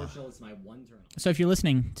is my one turn. So if you're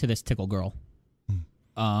listening to this tickle girl,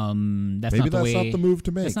 that's Maybe not the that's way. not the move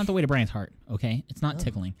to make. That's not the way to Brian's heart. Okay, it's not Oh.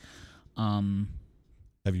 tickling.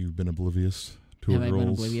 Have you been oblivious to Have a I girl's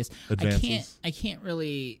been oblivious? advances? I can't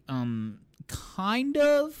really. Kind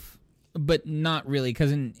of, but not really,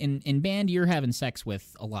 because in band you're having sex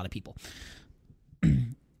with a lot of people.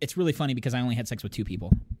 It's really funny because I only had sex with 2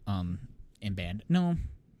 people. In band, no,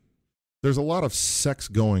 There's a lot of sex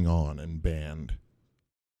going on in band.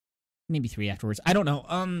 maybe 3 afterwards. I don't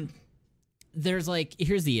know. There's like,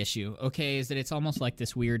 here's the issue, okay, is that it's almost like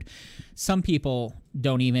this weird, some people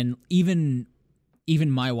don't even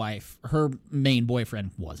my wife, her main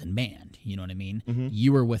boyfriend was in band, you know what I mean?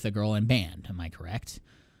 You were with a girl in band, am I correct?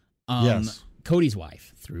 Yes. Cody's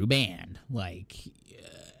wife, through band, like,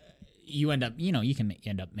 you end up, you can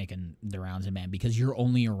end up making the rounds in band because you're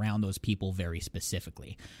only around those people very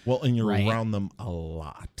specifically. Well, and you're Right. around them a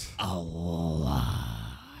lot. A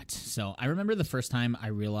lot. So I remember the first time I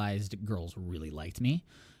realized girls really liked me,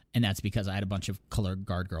 and that's because I had a bunch of color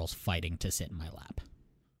guard girls fighting to sit in my lap.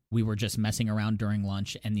 We were just messing around during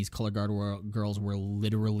lunch, and these color guard girls were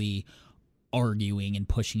literally arguing and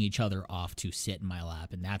pushing each other off to sit in my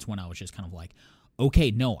lap, and that's when I was just kind of like,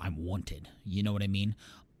 okay, no, I'm wanted. You know what I mean?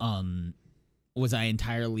 Was I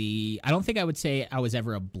entirely... I don't think I would say I was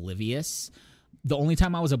ever oblivious. The only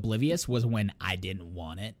time I was oblivious was when I didn't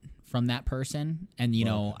want it from that person. And,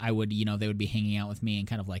 I would, they would be hanging out with me and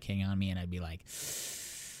kind of like hanging on me, and I'd be like,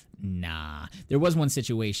 nah. There was one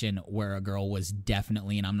situation where a girl was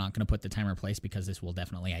definitely, and I'm not going to put the time or place because this will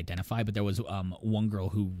definitely identify, but there was one girl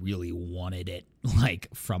who really wanted it, like,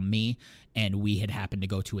 from me, and we had happened to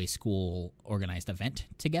go to a school organized event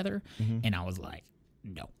together, and I was like,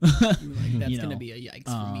 no. Like, that's gonna know, be a yikes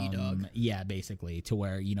for me, dog. Yeah, basically, to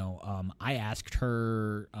where, I asked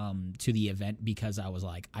her to the event because I was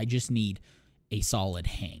like, I just need a solid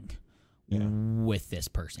hang. Yeah. with this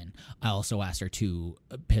person. I also asked her to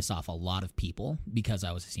piss off a lot of people because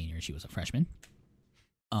I was a senior and she was a freshman.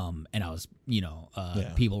 And I was,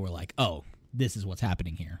 people were like, oh, this is what's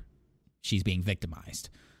happening here. She's being victimized.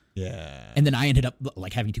 Yeah. And then I ended up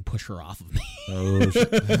like having to push her off of me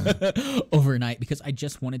overnight because I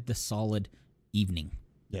just wanted the solid evening.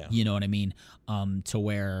 Yeah. You know what I mean? To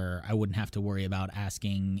where I wouldn't have to worry about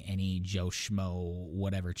asking any Joe Schmo,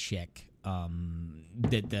 whatever chick,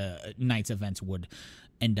 that the night's events would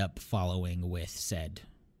end up following with said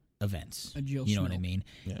events. A Joe You know Schmo. what I mean?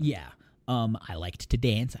 Yeah. I liked to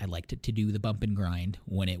dance. I liked to do the bump and grind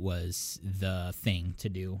when it was the thing to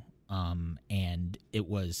do. And it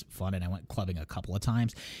was fun, and I went clubbing a couple of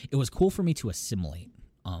times. It was cool for me to assimilate,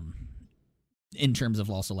 in terms of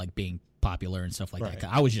also like being popular and stuff like that. 'Cause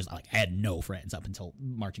I was just like, I had no friends up until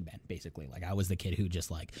marching band, basically. Like I was the kid who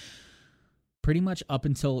just like, pretty much up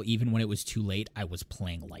until even when it was too late, I was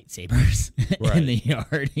playing lightsabers in the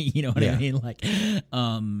yard. You know what I mean? Like,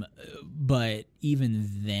 but even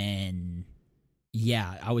then,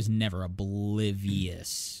 yeah, I was never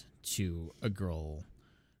oblivious to a girl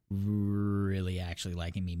really actually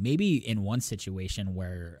liking me. Maybe in one situation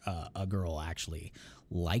where a girl actually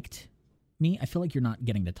liked me. I feel like you're not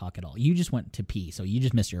getting to talk at all. You just went to pee, so you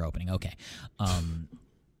just missed your opening. Okay. I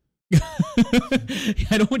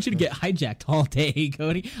don't want you to get hijacked all day,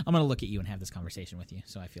 Cody. I'm going to look at you and have this conversation with you,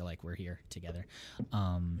 so I feel like we're here together.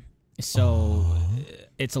 It's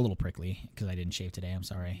a little prickly because I didn't shave today. I'm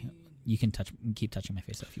sorry. You can keep touching my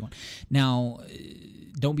face though if you want. Now,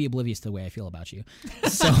 don't be oblivious to the way I feel about you.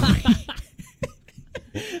 So, what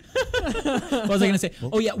was I going to say?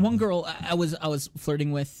 Oh yeah, one girl I was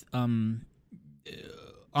flirting with, on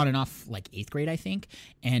and off like 8th grade, I think,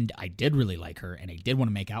 and I did really like her, and I did want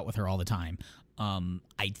to make out with her all the time.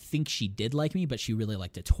 I think she did like me, but she really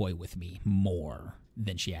liked to toy with me more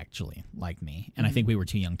than she actually liked me, and I think we were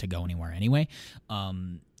too young to go anywhere anyway.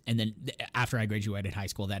 And then after I graduated high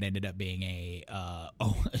school, that ended up being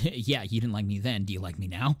yeah, you didn't like me then. Do you like me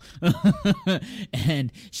now?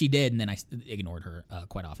 And she did, and then I ignored her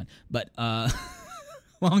quite often. But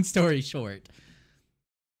long story short,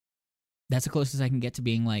 that's the closest I can get to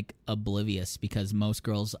being like oblivious, because most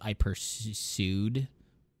girls I pursued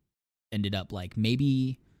ended up like,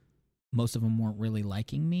 maybe most of them weren't really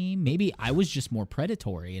liking me. Maybe I was just more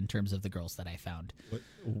predatory in terms of the girls that I found.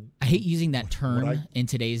 I hate using that term in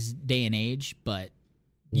today's day and age, but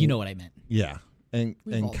you know what I meant. Yeah. And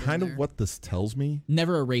We've all been kind of there. what this tells me.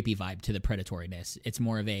 Never a rapey vibe to the predatoriness. It's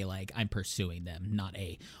more of a like, I'm pursuing them, not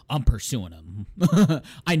a I'm pursuing them.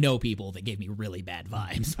 I know people that gave me really bad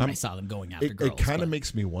vibes when I saw them going after girls. It kind of but-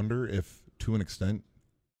 makes me wonder if, to an extent,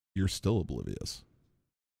 you're still oblivious.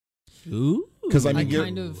 Ooh. Because I mean,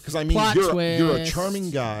 Plot you're a twist. charming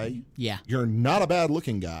guy. Yeah. You're not a bad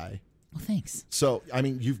looking guy. Well, thanks. So I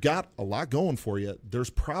mean, you've got a lot going for you. There's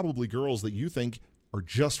probably girls that you think are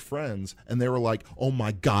just friends, and they were like, "Oh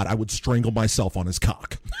my God, I would strangle myself on his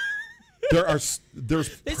cock." There's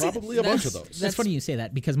probably a bunch of those. That's funny you say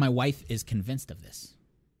that, because my wife is convinced of this.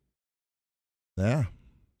 Yeah.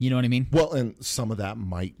 You know what I mean? Well, and some of that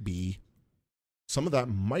might be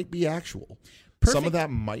actual. Some Perfect. of that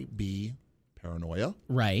might be paranoia,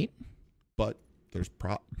 Right. but there's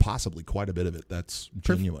possibly quite a bit of it that's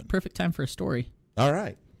genuine. Perfect time for a story. All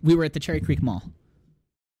right. We were at the Cherry Creek Mall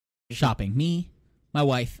shopping, me, my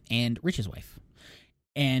wife, and Rich's wife.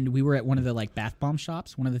 And we were at one of the like bath bomb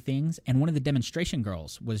shops, one of the things, and one of the demonstration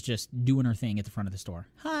girls was just doing her thing at the front of the store.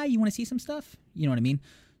 Hi, you want to see some stuff? You know what I mean?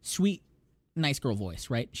 Sweet, nice girl voice,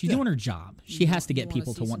 right? She's doing her job. She has to get wanna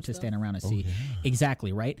people see to some want to stuff? stand around and see.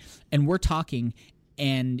 Exactly, right? And we're talking,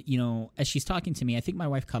 and, you know, as she's talking to me, I think my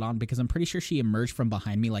wife caught on, because I'm pretty sure she emerged from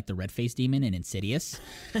behind me like the red-faced demon in Insidious.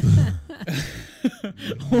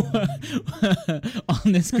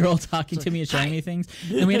 On this girl talking to me and showing me things.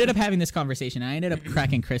 And we ended up having this conversation. I ended up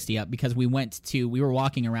cracking Christy up, because we were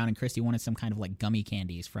walking around, and Christy wanted some kind of like gummy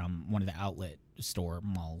candies from one of the outlet store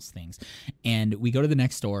malls things. And we go to the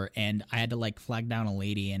next store, and I had to like flag down a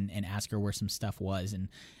lady and ask her where some stuff was. And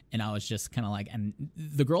I was just kind of like, and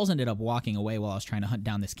the girls ended up walking away while I was trying to hunt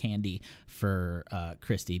down this candy for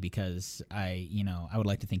Christy, because I would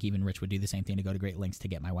like to think even Rich would do the same thing, to go to great lengths to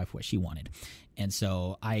get my wife what she wanted. And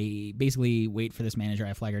so I basically wait for this manager.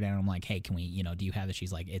 I flag her down. And I'm like, hey, can we, do you have this?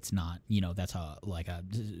 She's like, it's not, that's a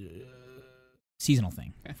seasonal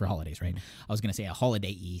thing for holidays, right? I was going to say a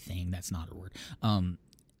holiday-y thing. That's not a word. And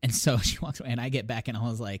so she walks away, and I get back, and I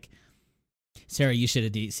was like, Sarah, you should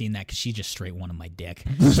have seen that because she just straight wanted my dick.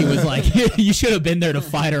 She was like, you should have been there to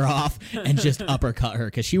fight her off and just uppercut her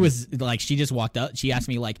because she was like, she just walked up. She asked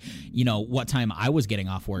me like, you know, what time I was getting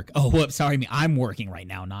off work. Oh, whoops, sorry, I'm working right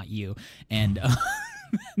now, not you. And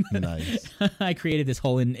Nice. I created this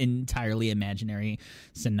whole entirely imaginary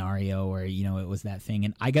scenario where, you know, it was that thing.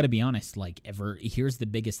 And I got to be honest, like here's the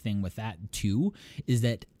biggest thing with that too, is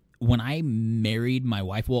that when I married my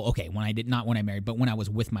wife, well, okay, when I married, but when I was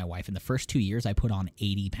with my wife in the first 2 years, I put on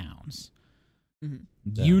 80 pounds. Mm-hmm.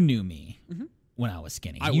 You knew me Mm-hmm. when I was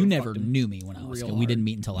skinny. I You worked never fucking knew me when I was real skinny. We didn't hard.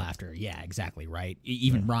 meet until after. Yeah, exactly, right?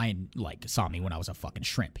 Even Ryan, like, saw me when I was a fucking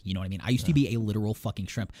shrimp. You know what I mean? I used to be a literal fucking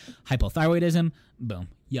shrimp. Hypothyroidism, boom.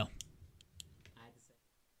 Yo.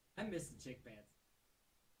 I miss the chick pants.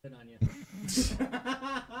 Good on you.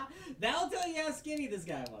 That'll tell you how skinny this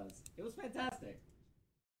guy was. It was fantastic.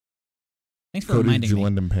 Thanks for Cody, did reminding you me.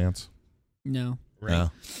 lend him pants? No, Yeah.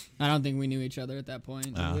 I don't think we knew each other at that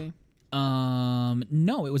point. Did we?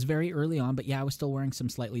 No, it was very early on, but yeah, I was still wearing some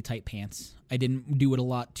slightly tight pants. I didn't do it a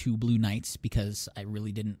lot to Blue Knights because I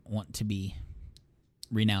really didn't want to be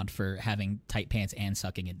renowned for having tight pants and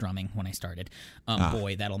sucking at drumming when I started.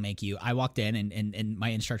 Boy, that'll make you. I walked in and my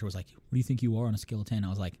instructor was like, "What do you think you are on a scale of 10?" I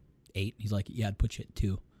was like, 8. He's like, "Yeah, I'd put you at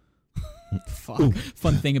 2." Fuck.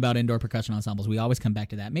 Fun thing about indoor percussion ensembles, we always come back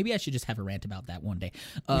to that. Maybe I should just have a rant about that one day.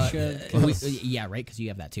 Yeah, right, because you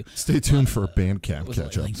have that too. Stay tuned for a Bandcamp Was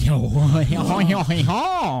catch up. like,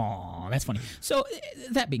 that's funny. So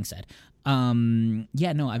that being said,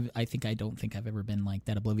 yeah, no, I don't think I've ever been like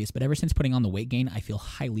that oblivious. But ever since putting on the weight gain, I feel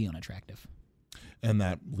highly unattractive. And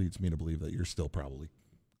that leads me to believe that you're still probably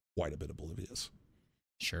quite a bit oblivious.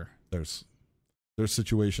 Sure. There's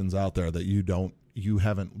situations out there that you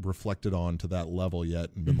haven't reflected on to that level yet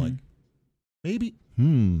and been like, maybe,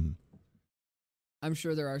 I'm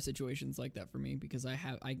sure there are situations like that for me because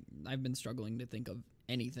I've been struggling to think of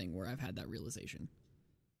anything where I've had that realization.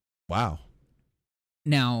 wow.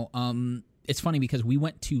 Now, it's funny because we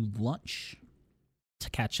went to lunch to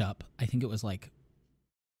catch up. I think it was like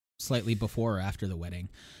slightly before or after the wedding.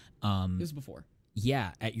 It was before.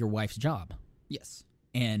 Yeah, at your wife's job. Yes.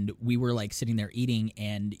 And we were like sitting there eating,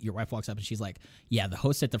 and your wife walks up and she's like, "Yeah, the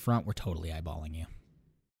hosts at the front were totally eyeballing you."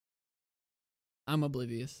 I'm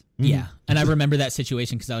oblivious. Yeah, and I remember that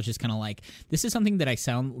situation because I was just kind of like, "This is something that I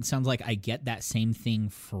sounds like I get that same thing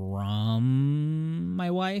from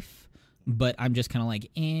my wife, but I'm just kind of like,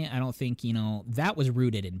 I don't think that was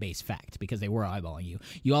rooted in base fact because they were eyeballing you.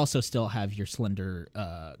 You also still have your slender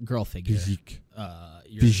girl figure, Physique.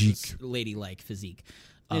 your Physique. ladylike physique."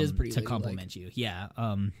 It is pretty to compliment you. Yeah.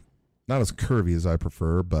 Not as curvy as I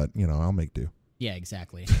prefer, but I'll make do. Yeah,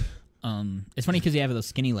 exactly. It's funny because you have those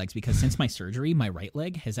skinny legs because since my surgery, my right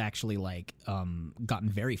leg has actually like gotten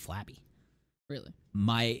very flabby. Really?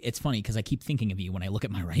 It's funny because I keep thinking of you when I look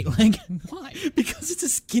at my right leg. Why? Because it's a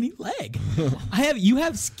skinny leg. You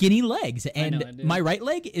have skinny legs, and know I do. my right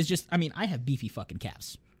leg is just. I mean, I have beefy fucking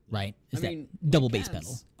calves, right? Is double bass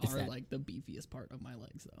pedal? Is Are that like the beefiest part of my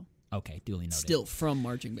legs though? okay? Duly noted. Still from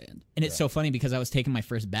marching band. And it's so funny because I was taking my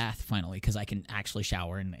first bath finally because I can actually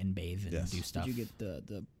shower and bathe and do stuff. Did you get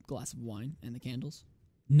the glass of wine and the candles?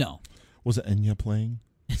 No. Was it Enya playing?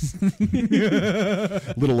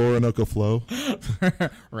 Little Orinoco Flow.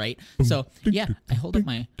 Right? So, yeah, I hold up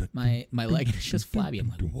my leg and it's just flabby. I'm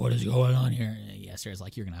like, what is going on here? And yeah, Sarah's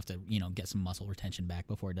like, you're going to have to, get some muscle retention back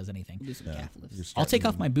before it does anything. We'll do some calf lifts. I'll take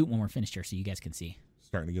off my boot when we're finished here so you guys can see.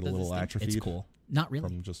 Starting to get a little atrophy. It's cool. Not really.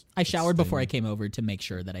 From just I showered before I staying- came over to make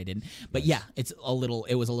sure that I didn't. But yeah, it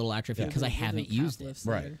was a little atrophy because I We'll do haven't calf used it. lifts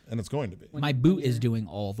Right, later. and it's going to be. My boot is doing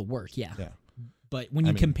all the work, yeah. Yeah, But when you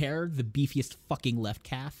I mean- compare the beefiest fucking left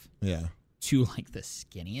calf yeah, to like the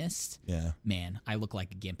skinniest, yeah, man, I look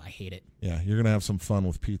like a gimp. I hate it. yeah. You're gonna have some fun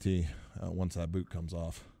with PT once that boot comes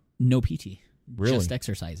off. No PT. Really? Just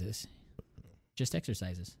exercises. Just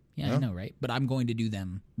exercises. Yeah, Yeah. I know, right? But I'm going to do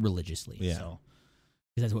them religiously. Yeah. So,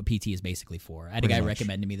 because that's what PT is basically for. I had a Pretty guy much.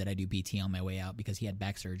 recommend to me that I do PT on my way out because he had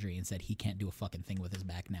back surgery and said he can't do a fucking thing with his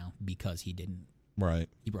back now because he Right.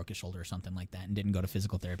 broke his shoulder or something like that and didn't go to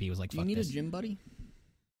physical therapy. He was like, Do you fuck need this. a gym buddy?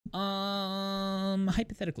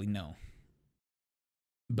 Hypothetically, no.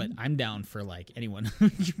 But I'm down for like anyone.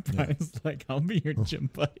 Brian's like, I'll be your gym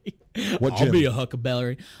buddy. What I'll gym? be a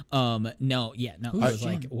huckleberry. No. Who's I was gym?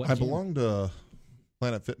 like, what I gym? belong to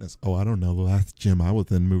Planet Fitness. Oh, I don't know. The last gym I would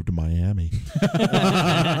then move to Miami.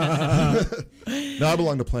 No, I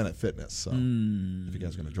belong to Planet Fitness. So if you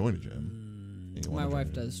guys are gonna join a gym, and you My wanna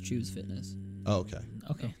wife join a- does Choose Fitness. Oh, okay.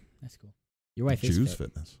 Okay, that's cool. Your wife is Choose fit.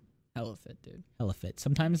 Fitness. Hella fit, dude. Hella fit.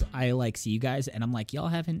 Sometimes I like see you guys and I'm like, y'all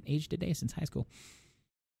haven't aged a day since high school.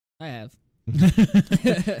 I have.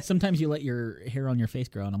 Sometimes you let your hair on your face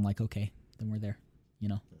grow, and I'm like, okay, then we're there. You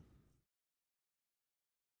know.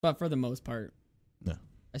 But for the most part, No.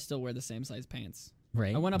 I still wear the same size pants.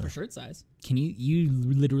 Right. I went up a shirt size. Can you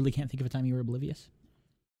literally can't think of a time you were oblivious?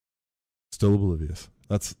 Still oblivious.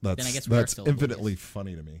 That's I guess we are that's still infinitely oblivious.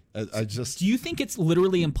 funny to me. I just Do you think it's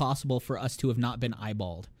literally impossible for us to have not been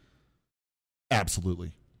eyeballed?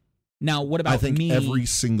 absolutely. Now, what about I think me? every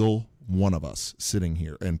single one of us sitting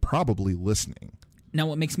here and probably listening Now,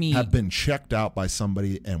 what makes me have been checked out by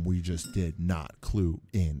somebody, and we just did not clue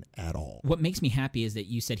in at all. what makes me happy is that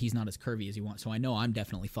you said he's not as curvy as you want, so I know I'm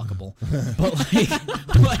definitely fuckable. But like,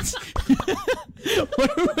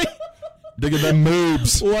 what are we? Dig at them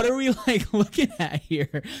moves. What are we like looking at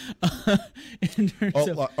here? In terms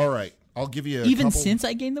of, Oh, all right. I'll give you a even couple. since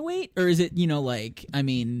I gained the weight, or is it like I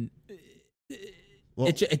mean, Well,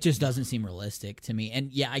 it just doesn't seem realistic to me.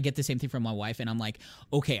 And yeah, I get the same thing from my wife, and I'm like,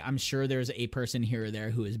 okay, I'm sure there's a person here or there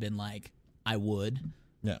who has been like, I would,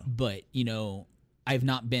 yeah. but I've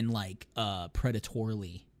not been like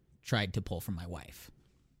predatorily tried to pull from my wife.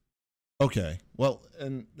 Okay. Well,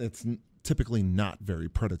 and it's typically not very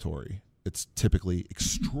predatory. It's typically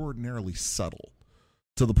extraordinarily subtle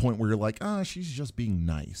to the point where you're like, oh, she's just being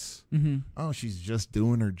nice. Mm-hmm. Oh, she's just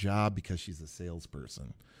doing her job because she's a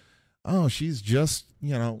salesperson. Oh, she's just,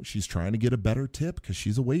 she's trying to get a better tip because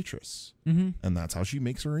she's a waitress. Mm-hmm. And that's how she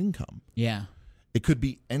makes her income. Yeah. It could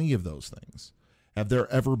be any of those things. Have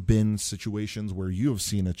there ever been situations where you have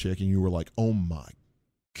seen a chick and you were like, oh my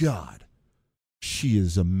God, she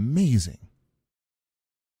is amazing.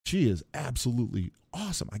 She is absolutely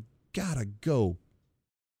awesome. I gotta go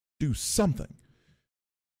do something.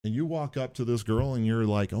 And you walk up to this girl and you're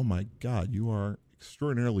like, oh my God, you are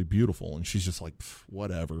extraordinarily beautiful. And she's just like,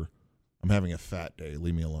 whatever. I'm having a fat day.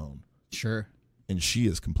 Leave me alone. Sure. And she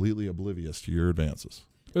is completely oblivious to your advances.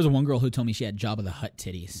 There was one girl who told me she had Jabba the Hutt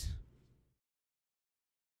titties.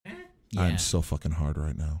 Yeah. I'm so fucking hard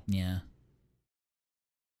right now. Yeah.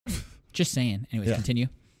 Just saying. Anyways, Yeah. continue.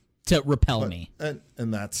 To repel But- me.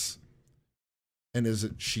 And that's, and is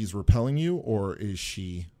it she's repelling you, or is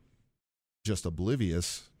she just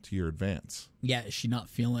oblivious to your advance? Yeah, is she not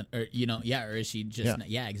feeling, or or is she just? Yeah. Not,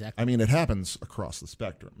 yeah, exactly. I mean, it happens across the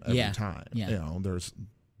spectrum every Yeah. time. Yeah. There's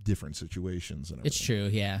different situations and everything. It's true.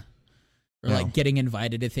 Yeah. Or Yeah. like getting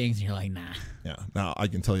invited to things, and you're like, nah. Yeah. Now, I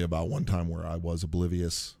can tell you about one time where I was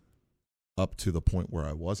oblivious up to the point where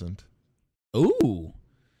I wasn't. Ooh.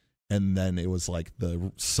 And then it was like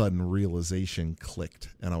the sudden realization clicked.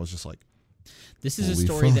 And I was just like, This is a Holy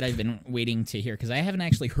story fuck. that I've been waiting to hear because I haven't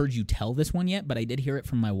actually heard you tell this one yet, but I did hear it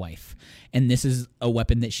from my wife, and this is a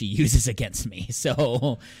weapon that she uses against me.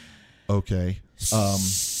 So, okay.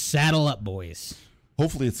 saddle up, boys.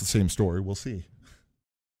 Hopefully it's the same story. We'll see.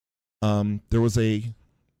 There was a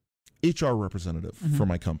HR representative for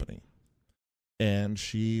my company, and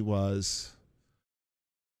she's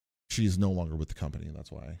no longer with the company.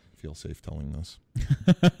 That's why I feel safe telling this.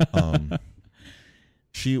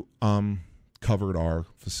 She covered our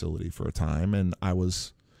facility for a time, and I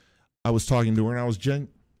was talking to her, and I was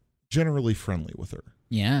generally friendly with her.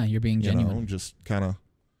 Yeah, you're being genuine. Just kind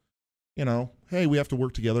of, hey, we have to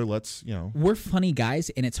work together. Let's, We're funny guys,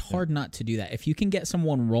 and it's hard not to do that. If you can get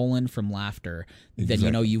someone rolling from laughter, then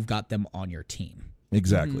Exactly. you've got them on your team.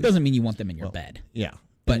 exactly. It doesn't mean you want them in your Well, bed, Yeah.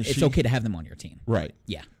 but And it's she- okay to have them on your team. Right.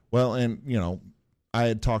 Yeah. Well, and, I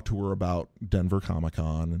had talked to her about Denver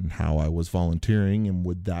Comic-Con and how I was volunteering and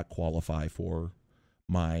would that qualify for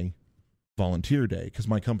my volunteer day, because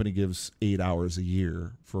my company gives 8 hours a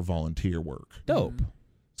year for volunteer work. Dope.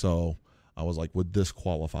 So I was like, would this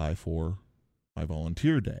qualify for my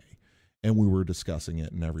volunteer day? And we were discussing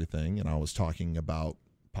it and everything, and I was talking about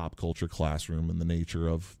Pop Culture Classroom and the nature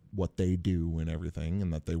of what they do and everything,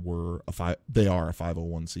 and that they are a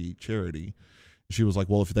 501c charity. She was like,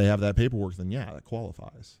 well, if they have that paperwork, then yeah, that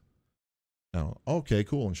qualifies. Now, okay,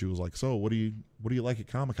 cool. And she was like, so what do you like at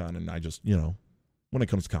Comic-Con? And I just, when it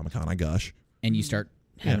comes to Comic-Con, I gush. And you start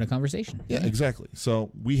having Yeah. a conversation. Yeah, exactly.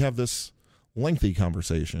 So we have this lengthy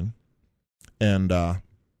conversation, and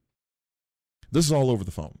this is all over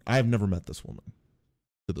the phone. I have never met this woman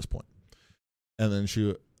to this point. And then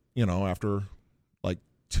she, after like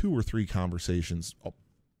 2 or 3 conversations,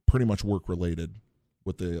 pretty much work related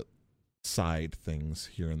with the side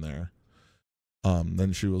things here and there,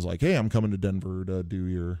 then she was like, hey, I'm coming to Denver to do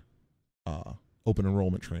your open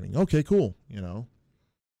enrollment training. Okay, cool.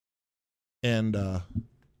 And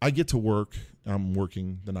I get to work. I'm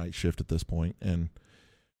working the night shift at this point, and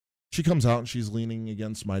she comes out and she's leaning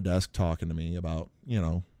against my desk talking to me about,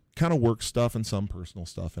 kind of work stuff and some personal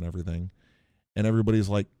stuff and everything. And everybody's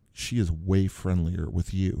like, she is way friendlier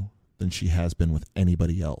with you than she has been with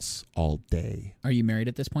anybody else all day. Are you married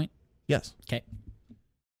at this point? Yes. Okay.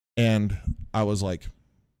 And I was like,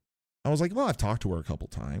 well, I've talked to her a couple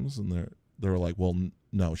times, and they were like, well,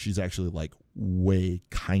 no, she's actually like way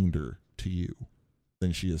kinder to you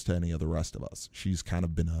than she is to any of the rest of us. She's kind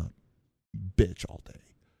of been a bitch all day.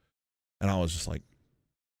 And I was just like,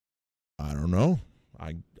 I don't know.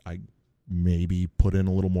 I maybe put in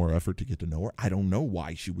a little more effort to get to know her. I don't know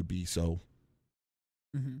why she would be so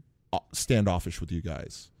standoffish with you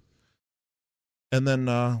guys. And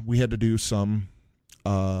then we had to do some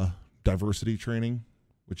diversity training,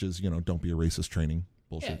 which is, don't be a racist training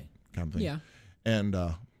bullshit kind of thing. Yeah. And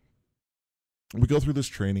we go through this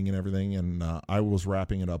training and everything, and I was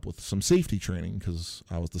wrapping it up with some safety training because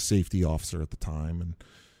I was the safety officer at the time, and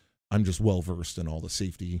I'm just well versed in all the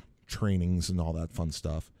safety trainings and all that fun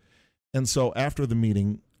stuff. And so after the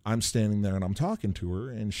meeting, I'm standing there and I'm talking to her,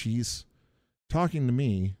 and she's talking to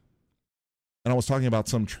me, and I was talking about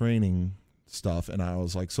some training stuff, and I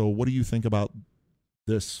was like, so what do you think about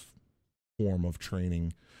this form of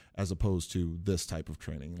training as opposed to this type of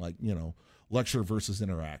training, like, lecture versus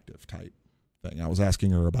interactive type thing? I was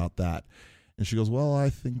asking her about that, and she goes, well, I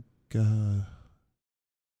think, God,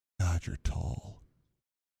 you're tall.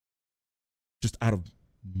 Just out of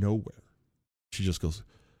nowhere. She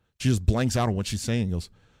just blanks out on what she's saying and goes,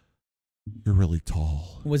 you're really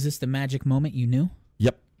tall. Was this the magic moment you knew?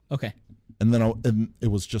 Yep. Okay. And then and it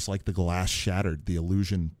was just like the glass shattered, the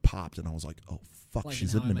illusion popped, and I was like, oh, fuck, Like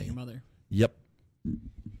she's in How I into Met me. Your Mother. Yep.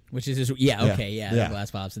 Which is just, Yeah. the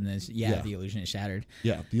glass pops, and then, the illusion is shattered.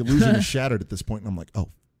 Yeah, the illusion is shattered at this point, and I'm like, oh,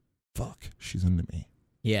 fuck, she's into me.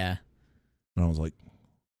 Yeah. And I was like,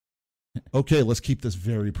 okay, let's keep this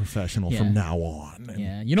very professional from now on.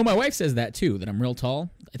 And Yeah. My wife says that too, that I'm real tall.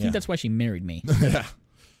 I think that's why she married me. yeah.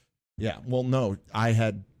 Yeah. Well, no, I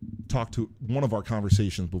had talked to one of our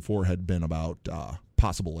conversations before had been about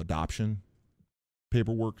possible adoption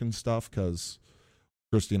paperwork and stuff, because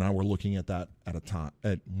Christy and I were looking at that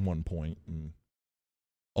at one point, and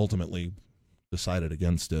ultimately decided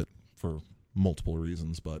against it for multiple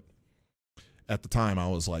reasons. But at the time, I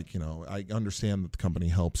was like, I understand that the company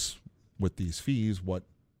helps with these fees. What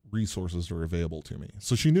resources are available to me?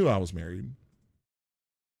 So she knew I was married,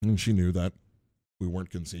 and she knew that we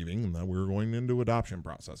weren't conceiving and that we were going into adoption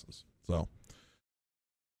processes. So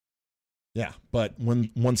yeah, but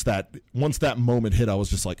once that moment hit, I was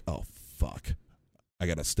just like, oh fuck, I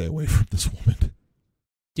gotta stay away from this woman.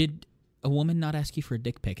 Did a woman not ask you for a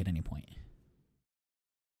dick pic at any point?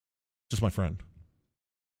 Just my friend.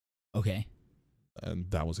 Okay. And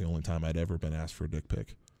that was the only time I'd ever been asked for a dick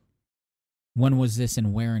pic. When was this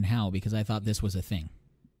and where and how? Because I thought this was a thing.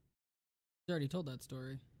 You already told that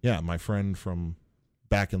story. Yeah, my friend from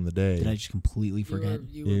back in the day. Did I just completely forget?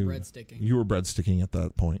 You were breadsticking. You were breadsticking at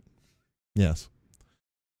that point. Yes.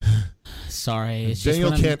 Sorry. It's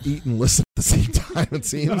Daniel just can't eat and listen at the same time, it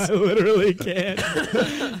seems. I literally can't.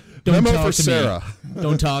 Don't Memo talk for to Sarah. me.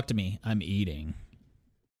 Don't talk to me. I'm eating.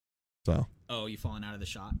 So. Oh, you falling out of the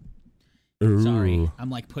shot? Ooh. Sorry. I'm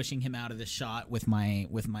like pushing him out of the shot with my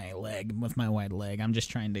wide leg. I'm just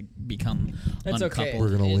trying to become That's uncoupled. okay. We're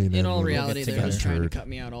gonna lean in. In all We'll reality, get they're together. just trying to Turd. cut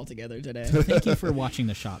me out altogether today. Thank you for watching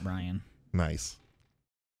the shot, Brian. Nice.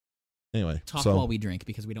 Anyway. Talk so, while we drink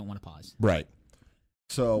because we don't want to pause. Right.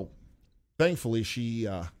 So, thankfully, she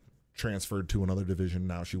transferred to another division.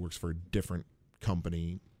 Now she works for a different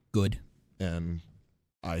company, Good. and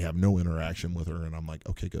I have no interaction with her. And I'm like,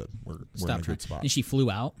 okay, good. We're in a good spot. And she flew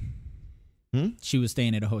out. Hmm? She was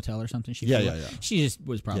staying at a hotel or something. She Yeah, flew yeah, out. yeah. She just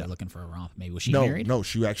was probably Yeah. looking for a romp. Maybe was she No, married? no,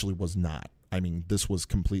 she actually was not. I mean, this was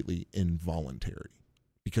completely involuntary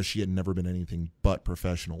because she had never been anything but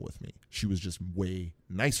professional with me. She was just way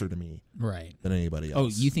nicer to me Right. than anybody Oh,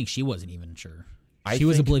 else. you think she wasn't even sure? I She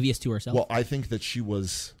was think- oblivious to herself. Well, I think that she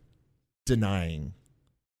was denying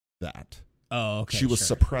that. Oh, okay. She was sure.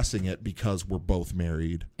 suppressing it because we're both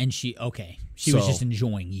married. And she was So- just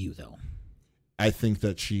enjoying you though. I think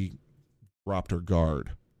that she dropped her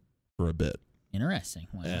guard for a bit. Interesting.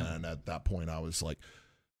 Wow. And at that point, I was like,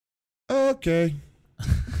 okay,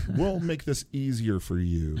 we'll make this easier for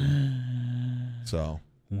you. So,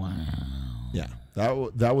 Wow. yeah,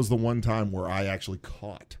 that was the one time where I actually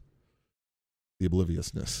caught the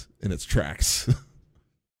obliviousness in its tracks.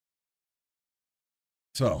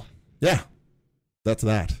 So, yeah, that's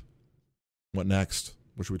that. What next?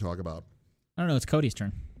 What should we talk about? I don't know. It's Cody's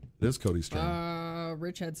turn. It is Cody's turn.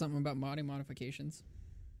 Rich had something about body modifications.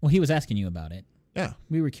 Well, he was asking you about it. Yeah.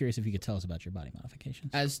 We were curious if you could tell us about your body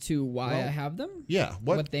modifications. As to why Well, I have them? Yeah.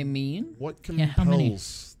 What they mean? What Yeah, how many?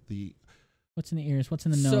 compels the... What's in the ears? What's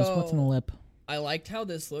in the nose? What's in the So- lip? I liked how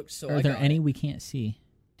this looked, so Are I there got any it. we can't see?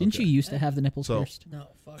 Didn't Okay. you used to have the nipples So- pierced? No,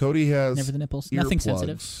 fuck. Cody has Never the nipples. Nothing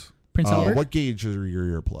sensitive. earplugs. Prince Albert. What gauge are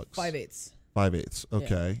your earplugs? 5/8. 5/8.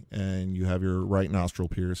 Okay, and you have your right nostril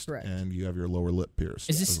pierced, Correct. and you have your lower lip pierced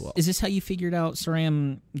Is this as well. is this how you figured out? Sorry,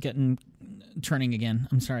 I'm turning again.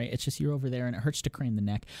 I'm sorry. It's just you're over there, and it hurts to crane the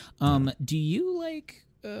neck. Do you like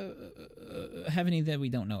have any that we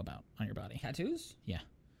don't know about on your body? Tattoos?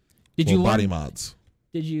 Did Well, you body learn- mods?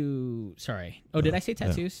 Did you? Sorry. Oh, did I say Yeah.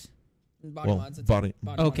 tattoos? Body Well, mods. it's body-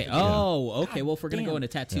 body Okay. modification. Oh, okay. God Well, if we're gonna go damn. into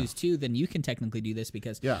tattoos too, then you can technically do this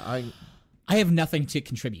because Yeah, I have nothing to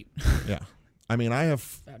contribute. yeah. I mean, I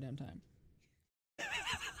have About damn time.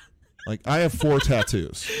 I have 4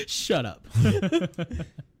 tattoos. Shut up.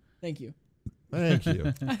 Thank you. Thank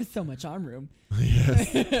you. I have so much arm room.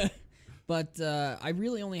 Yes. But I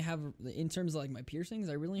really only have, in terms of like my piercings,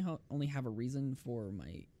 I really only have a reason for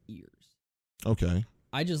my ears. Okay.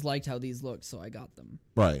 I just liked how these looked, so I got them.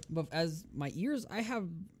 Right. But as my ears, I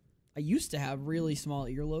used to have really small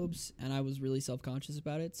earlobes, and I was really self-conscious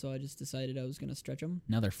about it, so I just decided I was going to stretch them.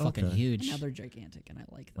 Now they're fucking Okay. huge, And now they're gigantic, and I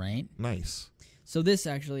like them. right? Nice. So this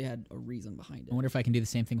actually had a reason behind I it. wonder if I can do the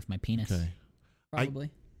same thing with my penis. Okay.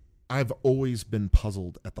 Probably. I've always been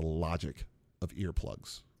puzzled at the logic of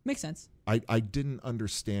earplugs. Makes sense. I didn't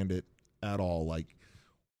understand it at all. Like,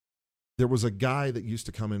 there was a guy that used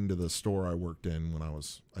to come into the store I worked in when I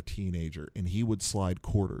was a teenager, and he would slide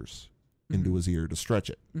quarters into his ear to stretch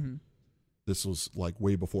it. Mm-hmm. This was like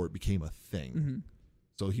way before it became a thing. Mm-hmm.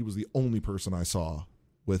 So he was the only person I saw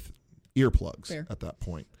with earplugs Fair. at that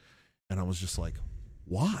point. And I was just like,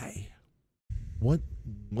 why? What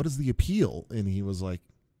is the appeal? And he was like,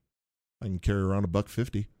 I can carry around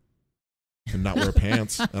 $150 and not wear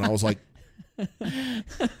pants. And I was like,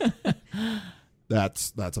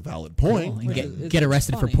 that's a valid point. Cool. And It's get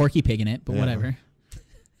arrested for funny. porky pigging it, but Yeah. whatever.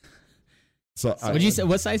 So What did you say?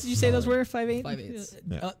 What size did you say those were? 5/8. 5/8.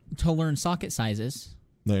 Yeah. To learn socket sizes.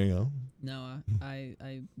 There you go. No,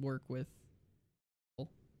 I work with. So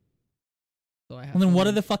I have. Well, then to what are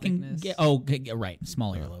learn the fucking? thickness. Right,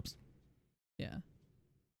 small earlobes. Yeah.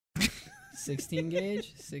 16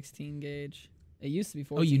 gauge. 16 gauge. It used to be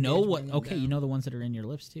 14. Oh, you know gauge, what? bring them Okay, you down. know the ones that are in your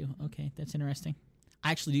lips too. Okay, that's interesting.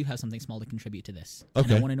 I actually do have something small to contribute to this. And I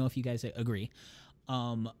Okay. want to know if you guys agree.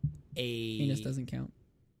 Penis doesn't count.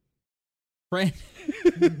 Friend.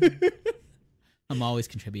 I'm always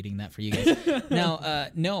contributing that for you guys. Now,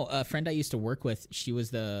 no, a friend I used to work with, she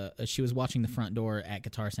was watching the front door at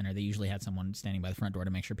Guitar Center. They usually had someone standing by the front door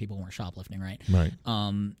to make sure people weren't shoplifting, right? Right.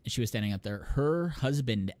 She was standing up there. Her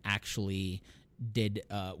husband actually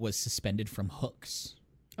was suspended from hooks.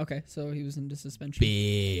 Okay, so he was into suspension.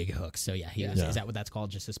 Big hooks. So yeah, he was. Yeah. Is that what that's called?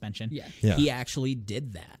 Just suspension? Yeah. Yeah. He actually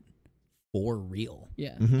did that for real.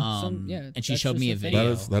 Yeah. Mhm. Yeah, and she that's showed just me a a thing.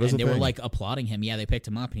 video. That is and a they were thing. like applauding him. Yeah, they picked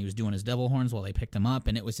him up and he was doing his devil horns while they picked him up.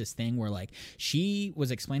 And it was this thing where like she was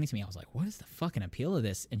explaining to me, I was like, what is the fucking appeal of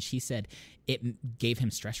this? And she said it gave him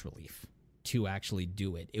stress relief to actually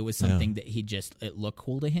do it. It was something that it looked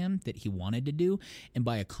cool to him that he wanted to do. And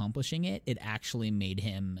by accomplishing it, it actually made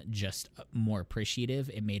him just more appreciative.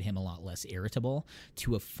 It made him a lot less irritable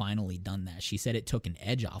to have finally done that. She said it took an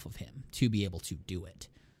edge off of him to be able to do it.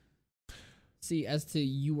 See, as to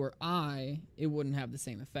you or I, it wouldn't have the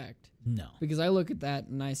same effect. No. Because I look at that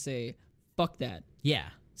and I say, fuck that. Yeah.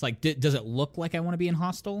 It's like, does it look like I want to be in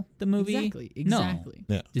Hostel, the movie? Exactly. No. Exactly.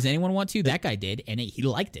 Yeah. Does anyone want to? That guy did, and he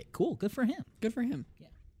liked it. Cool. Good for him. Good for him.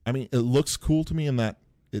 I mean, it looks cool to me in that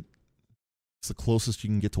it's the closest you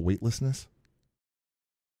can get to weightlessness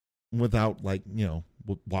without, like,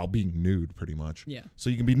 while being nude, pretty much. Yeah. So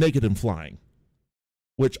you can be naked and flying,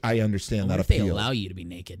 which I understand What that if they appeal. allow you to be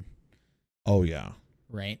naked, Oh yeah.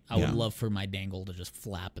 right? I Yeah. would love for my dangle to just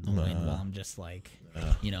flap in the wind while I'm just like,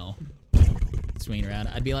 swinging around.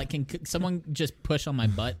 I'd be like, can someone just push on my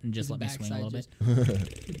butt and just His let me swing a backside little bit?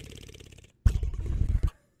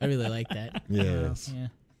 I really like that. Yes. Yeah.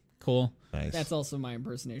 Cool. Nice. That's also my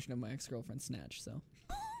impersonation of my ex-girlfriend Snatch, so.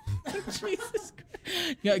 Jesus Christ.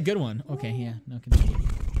 Yeah, good one. Okay, yeah. No, continue.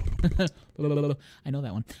 I know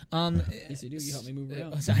that one. Yes, you do. You helped me move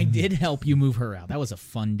around. So I did help you move her out. That was a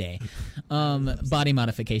fun day. Body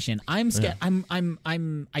modification. I'm scared.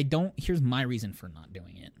 I don't. Here's my reason for not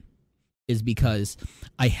doing it. Is because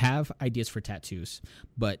I have ideas for tattoos,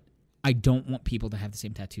 but I don't want people to have the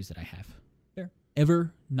same tattoos that I have. Fair.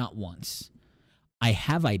 Ever, not once. I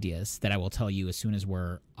have ideas that I will tell you as soon as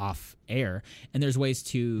we're off air, and there's ways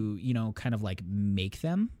to, kind of like make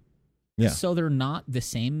them Yeah. So they're not the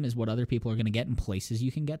same as what other people are going to get in places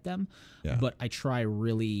you can get them. Yeah. But I try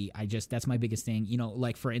really, that's my biggest thing. You know,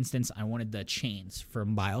 like for instance, I wanted the chains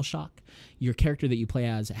from BioShock. Your character that you play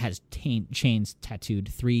as has chains tattooed,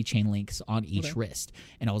 3 chain links on each wrist.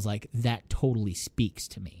 And I was like, that totally speaks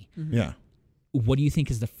to me. Yeah. What do you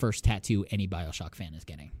think is the first tattoo any BioShock fan is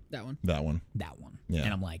getting? That one. That one. That one. Yeah.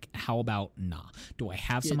 And I'm like, how about nah? Do I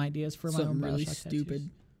have some ideas for my own Something really BioShock stupid,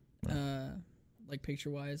 tattoos? like picture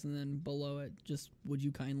wise, and then below it, just would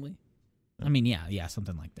you kindly? I mean, yeah,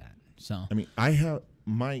 something like that. So I mean, I have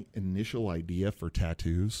my initial idea for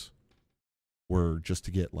tattoos were just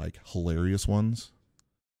to get like hilarious ones.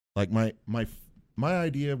 Like my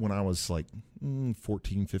idea when I was like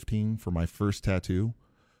 14, 15 for my first tattoo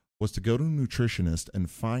was to go to a nutritionist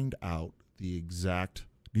and find out the exact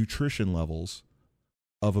nutrition levels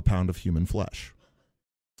of a pound of human flesh.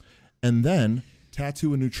 And then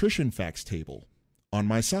tattoo a nutrition facts table on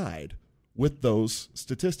my side with those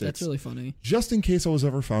statistics. That's really funny. Just in case I was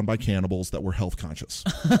ever found by cannibals that were health conscious.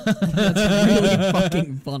 That's really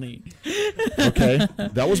fucking funny. Okay?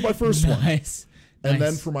 That was my first one. nice. And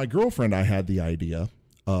then Nice. for my girlfriend, I had the idea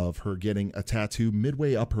of her getting a tattoo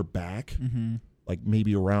midway up her back, like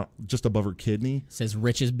maybe around just above her kidney. Says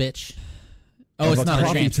richest bitch. Oh, of it's not a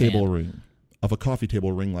coffee trans table fan. ring. Of a coffee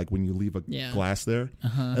table ring, like when you leave a Yeah. glass there.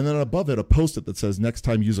 Uh-huh. And then above it, a post-it that says, "Next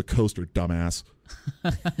time use a coaster, dumbass."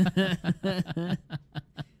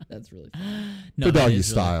 That's really funny. No, For that doggy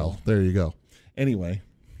is really style. cool. There you go. Anyway.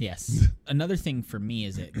 Yes. Another thing for me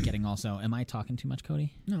is it getting also. Am I talking too much,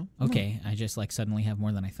 Cody? No. Okay, I just like suddenly have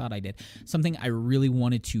more than I thought I did. Something I really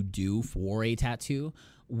wanted to do for a tattoo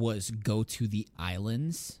was go to the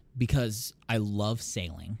islands because I love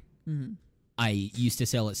sailing. Mm-hmm. I used to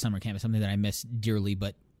sail at summer camp. It's something that I miss dearly,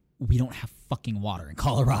 but we don't have fucking water in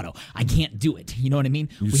Colorado. I can't do it. You know what I mean?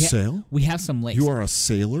 You we sail? We have some lakes. You are a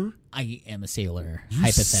sailor? I am a sailor. You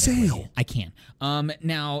Hypothetically, sail? I can.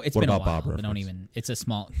 Now it's What been a about while, Bob but don't reference? even. It's a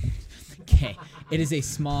small. Okay, it is a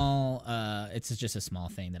small. It's just a small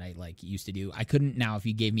thing that I like used to do. I couldn't now. If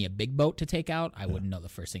you gave me a big boat to take out, I wouldn't know the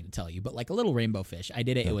first thing to tell you. But like a little rainbow fish, I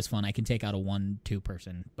did it. It was fun. I can take out a 1-2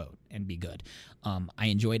 person boat and be good. I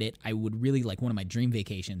enjoyed it. I would really like one of my dream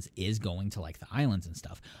vacations is going to like the islands and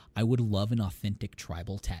stuff. I would love an authentic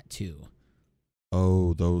tribal tattoo.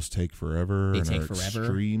 Oh, those take forever They and take are forever.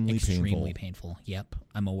 extremely painful. painful. Yep,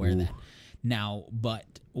 I'm aware of Ooh. that. Now,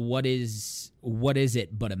 but what is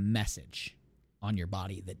it but a message on your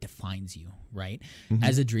body that defines you, right? Mhm.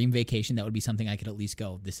 As a dream vacation, that would be something I could at least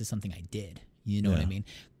go, this is something I did. You know what I Yeah. mean?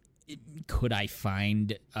 Could I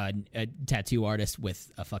find a tattoo artist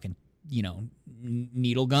with a fucking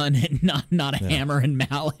needle gun and not a Yeah. hammer and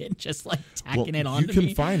mallet, just like tacking it onto you can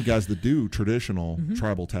me? find guys that do traditional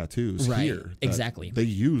tribal tattoos Right, here. that exactly. They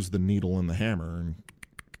use the needle and the hammer. And,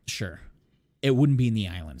 Sure. It wouldn't be in the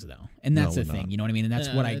islands though, and that's No, the it would thing. not. You know what I mean? And that's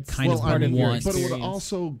Yeah, what I it's kind of part of your want. but it would experience.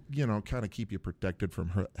 also, kind of keep you protected from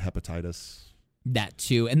hepatitis. That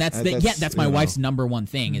too, and that's That's, my you know. wife's number one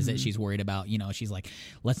thing is that she's worried about. She's like,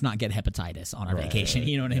 let's not get hepatitis on our Right. vacation.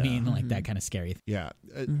 You know what I Yeah. mean? Like that kind of scary. Yeah,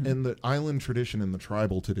 and the island tradition and the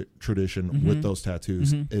tribal tradition with those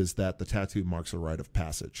tattoos is that the tattoo marks a rite of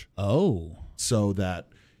passage. Oh, So that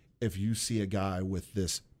if you see a guy with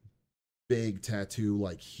this big tattoo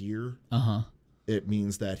like here, it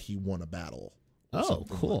means that he won a battle. or Oh,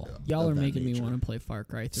 something cool. like that, Y'all of are that making me nature. want to play Far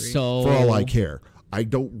Cry 3. so For all I care, I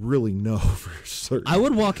don't really know for certain. I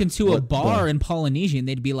would walk into a What bar the- in Polynesia and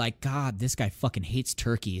they'd be like, God, this guy fucking hates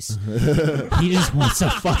turkeys. He just wants a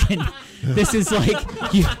fucking. This is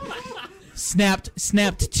like you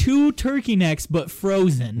snapped 2 turkey necks but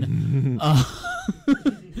frozen.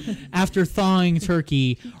 After thawing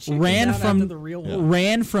turkey, ran out from after the real one.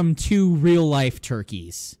 ran from 2 real life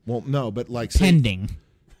turkeys Well, no, but like, say, pending.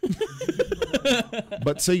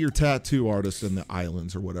 say your tattoo artist in the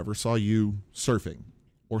islands or whatever saw you surfing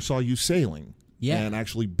or saw you sailing, Yeah. and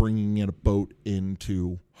actually bringing in a boat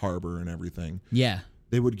into harbor and everything. Yeah,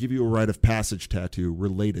 They would give you a rite of passage tattoo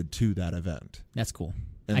related to that event. that's cool.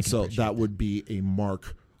 I And can so appreciate that would be a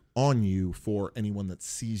mark on you for anyone that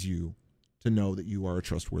sees you to know that you are a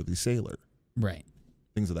trustworthy sailor. right.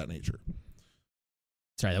 Things of that nature.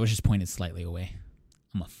 Sorry, that was just pointed slightly away.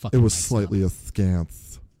 I'm a fucking. It was mic snob. slightly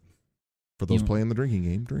askance. For those You- playing the drinking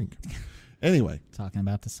game, drink. Anyway, talking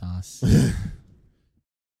about the sauce.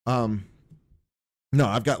 no,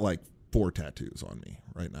 I've got like 4 tattoos on me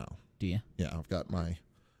right now. Do you? Yeah, I've got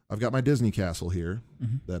my Disney castle here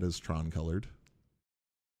Mhm. that is Tron colored.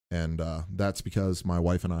 And that's because my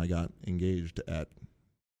wife and I got engaged at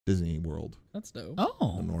Disney World. That's dope.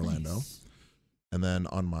 Oh, In Orlando. nice. And then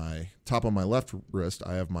on my top of my left wrist,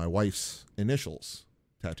 I have my wife's initials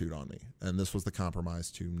tattooed on me, and this was the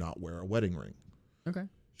compromise to not wear a wedding ring. Okay.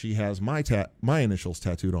 She has my initials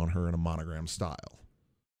tattooed on her in a monogram style.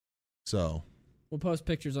 So We'll post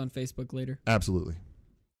pictures on Facebook later. absolutely.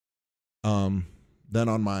 Then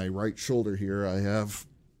on my right shoulder here, I have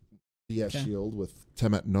the S Okay. shield with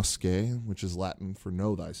Temet Nosce, which is Latin for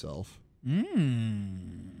know thyself.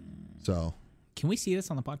 So Can we see this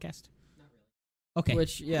on the podcast? Okay.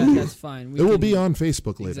 Which, yeah, that's fine. it will be on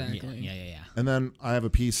Facebook later. Exactly. Yeah. And then I have a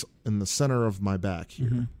piece in the center of my back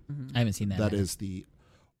here. Mhm. I haven't seen that. That is the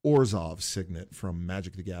Orzhov signet from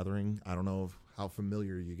Magic the Gathering. I don't know how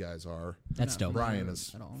familiar you guys are. That's Not dope. Brian familiar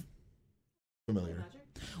is at all. familiar.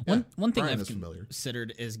 One thing Brian I've is familiar.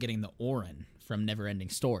 considered is getting the Orin from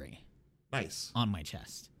Neverending Story Nice. on my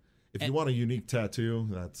chest. If you want a unique tattoo,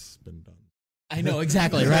 that's been done. I know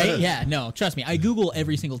exactly, right? Yeah, no, trust me. I Google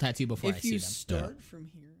every single tattoo before I If see you them. start from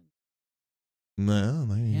here, No,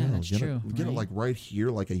 there you Yeah, go. that's get true, Get it right? like right here,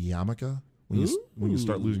 like a yarmulke. When you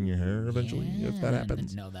start losing your hair eventually, if that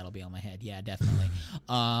happens. No, that'll be on my head. Yeah, definitely.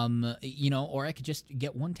 Or I could just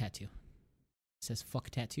get one tattoo. It says "fuck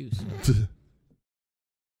tattoos."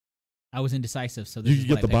 I was indecisive, so this You is could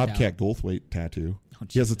what get the I picked Bobcat Goldthwait tattoo. out. Oh,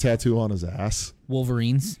 He has a Jesus. tattoo on his ass.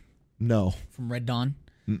 Wolverines No. from Red Dawn.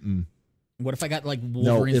 Mm-mm. What if I got like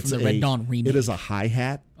No, Wolverines it's from the Red Dawn remake? It is a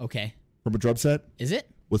hi-hat Okay, from a drum set is it?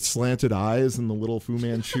 with slanted eyes and the little Fu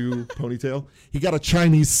Manchu ponytail. He got a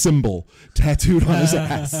Chinese symbol tattooed on his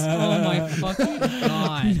ass. oh my fucking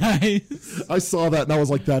god! Nice. I saw that and I was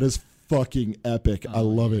like, that is fucking epic. I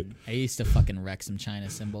love it. I used to fucking wreck some China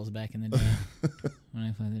symbols back in the day when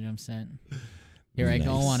I played the drum set. Here I go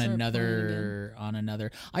Nice. on Start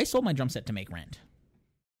another. I sold my drum set to make rent.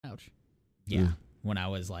 Ouch. Yeah, Ooh. when I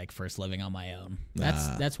was like first living on my own.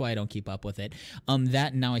 Ah. That's why I don't keep up with it.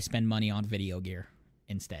 That and now I spend money on video gear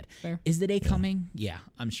instead. Fair. Is the day coming? Yeah,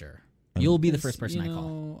 I'm sure. You'll be the first person I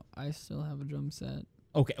call. I still have a drum set.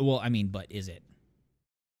 Okay, well, I mean, but is it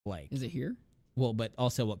like? Is it here? Well, but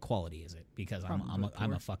also, what quality is it? Because I'm Probably a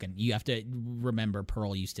poor. fucking. You have to remember,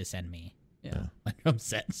 Pearl used to send me Yeah. my drum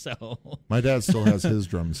set. So My dad still has his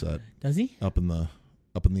drum set does he? up in the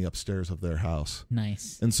upstairs of their house.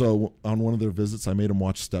 Nice. And so on one of their visits, I made him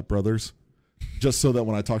watch Step Brothers, just so that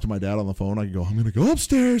when I talk to my dad on the phone, I can go, I'm going to go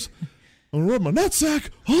upstairs. I'm going to rub my nutsack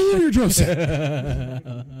all over your drum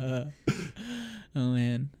set. Oh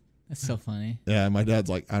man, that's so funny. Yeah, my dad's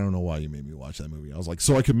like, I don't know why you made me watch that movie. I was like,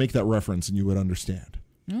 so I could make that reference and you would understand.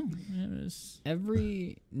 No, it was.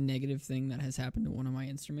 Every negative thing that has happened to one of my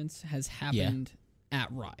instruments has happened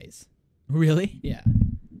at Rise. Really? Yeah.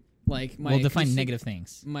 Like my Well, define acoustic- negative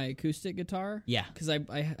things. My acoustic guitar. Yeah. Because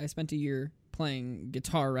I spent a year playing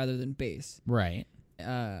guitar rather than bass. Right.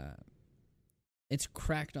 It's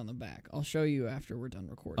cracked on the back. I'll show you after we're done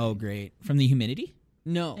recording. Oh, great. From the humidity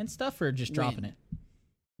no, and stuff, or just dropping Wind. it?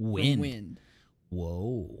 from Wind. wind.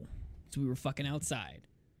 Whoa. So we were fucking outside.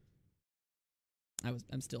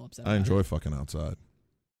 I'm still upset. I about enjoy fucking outside.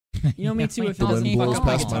 it. You know me too. If The it doesn't wind fuck blows up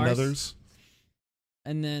my past my guitars. nethers.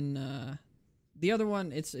 And then the other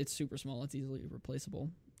one, it's super small. It's easily replaceable.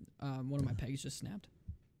 One of my pegs just snapped,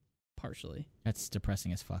 partially. That's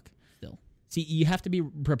depressing as fuck. Still. See, you have to be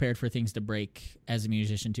prepared for things to break as a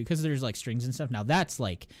musician too, because there's like strings and stuff. Now that's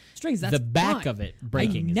like Strings. That's the back fine. of it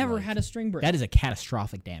breaking. I is never like- had a string break. That is a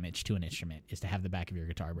catastrophic damage to an instrument, is to have the back of your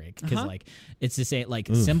guitar break. Because Uh-huh. like it's to say like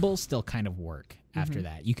Oof. cymbals still kind of work after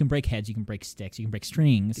that. You can break heads, you can break sticks, you can break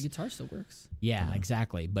strings. the guitar still works, Yeah,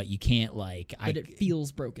 exactly. But you can't like but it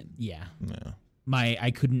feels broken. yeah. Yeah.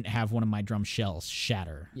 I couldn't have one of my drum shells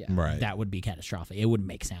shatter. Yeah. Right. That would be catastrophic. It wouldn't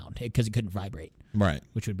make sound because it couldn't vibrate, Right.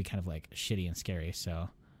 which would be kind of like shitty and scary. So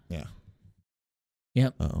Yeah.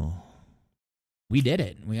 Yep. Uh-oh. we did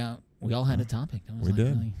it. We all had a topic. That was We like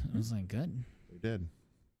did. Really, it was like good. We did.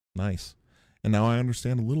 Nice. And now I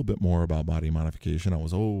understand a little bit more about body modification. I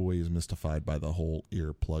was always mystified by the whole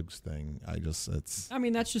earplugs thing. It's I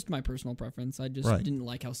mean, that's just my personal preference. I just Right. didn't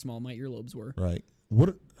like how small my earlobes were right.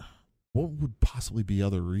 What would possibly be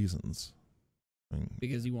other reasons? I mean,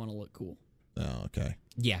 because you want to look cool. oh, okay.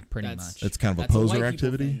 Yeah, pretty That's- much. It's kind of a That's poser white people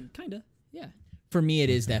activity. thing, kinda. Yeah. For me, it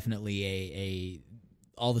is definitely a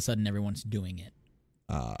all of a sudden everyone's doing it.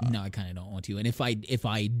 No, I kind of don't want to. And if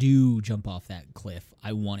I do jump off that cliff,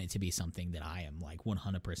 I want it to be something that I am like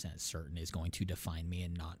 100% certain is going to define me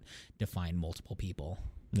and not define multiple people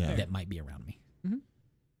Yeah. that might be around me.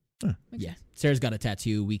 Makes Yeah. sense. Sarah's got a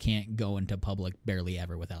tattoo. We can't go into public barely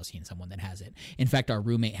ever without seeing someone that has it. In fact, our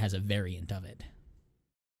roommate has a variant of it.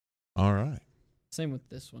 All right. Same with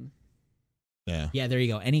this one. Yeah. Yeah, there you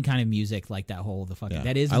go. Any kind of music like that whole the fucking Yeah.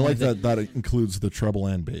 that is I one like of the- that includes the treble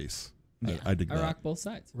and bass. Yeah. I dig I that. rock both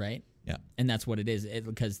sides. right? Yeah. And that's what it is,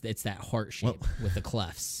 because it's that heart shape with the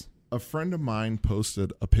clefts. A friend of mine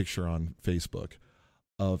posted a picture on Facebook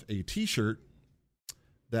of a T-shirt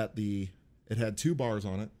that it had 2 bars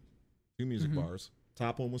on it, 2 music bars.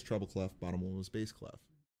 Top one was treble clef, bottom one was bass clef.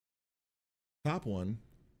 Top one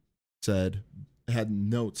had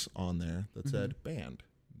notes on there that said band,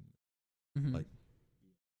 like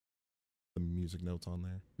the music notes on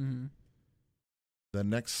there. Mm-hmm. The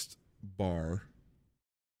next bar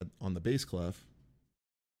on the bass clef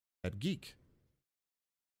had geek,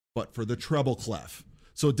 but for the treble clef.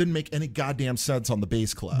 So it didn't make any goddamn sense on the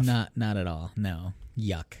bass clef. Not at all. No.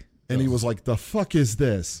 Yuck. And he was like, the fuck is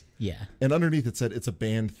this? Yeah. And underneath it said, it's a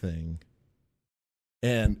band thing.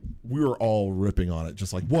 And we were all ripping on it,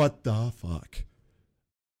 just like, what the fuck?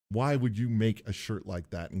 Why would you make a shirt like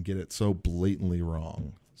that and get it so blatantly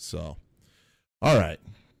wrong? So, all right.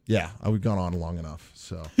 Yeah, we've gone on long enough.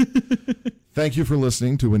 So, thank you for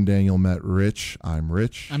listening to When Daniel Met Rich. I'm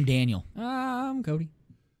Rich. I'm Daniel. I'm Cody.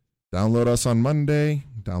 Download us on Monday.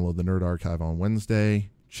 Download the Nerd Archive on Wednesday.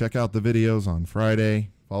 Check out the videos on Friday.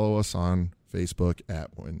 Follow us on Facebook at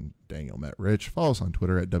When Daniel Met Rich. Follow us on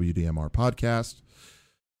Twitter at WDMR Podcast.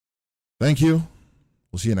 Thank you.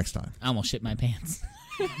 We'll see you next time. I almost shit my pants.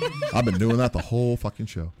 I've been doing that the whole fucking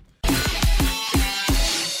show.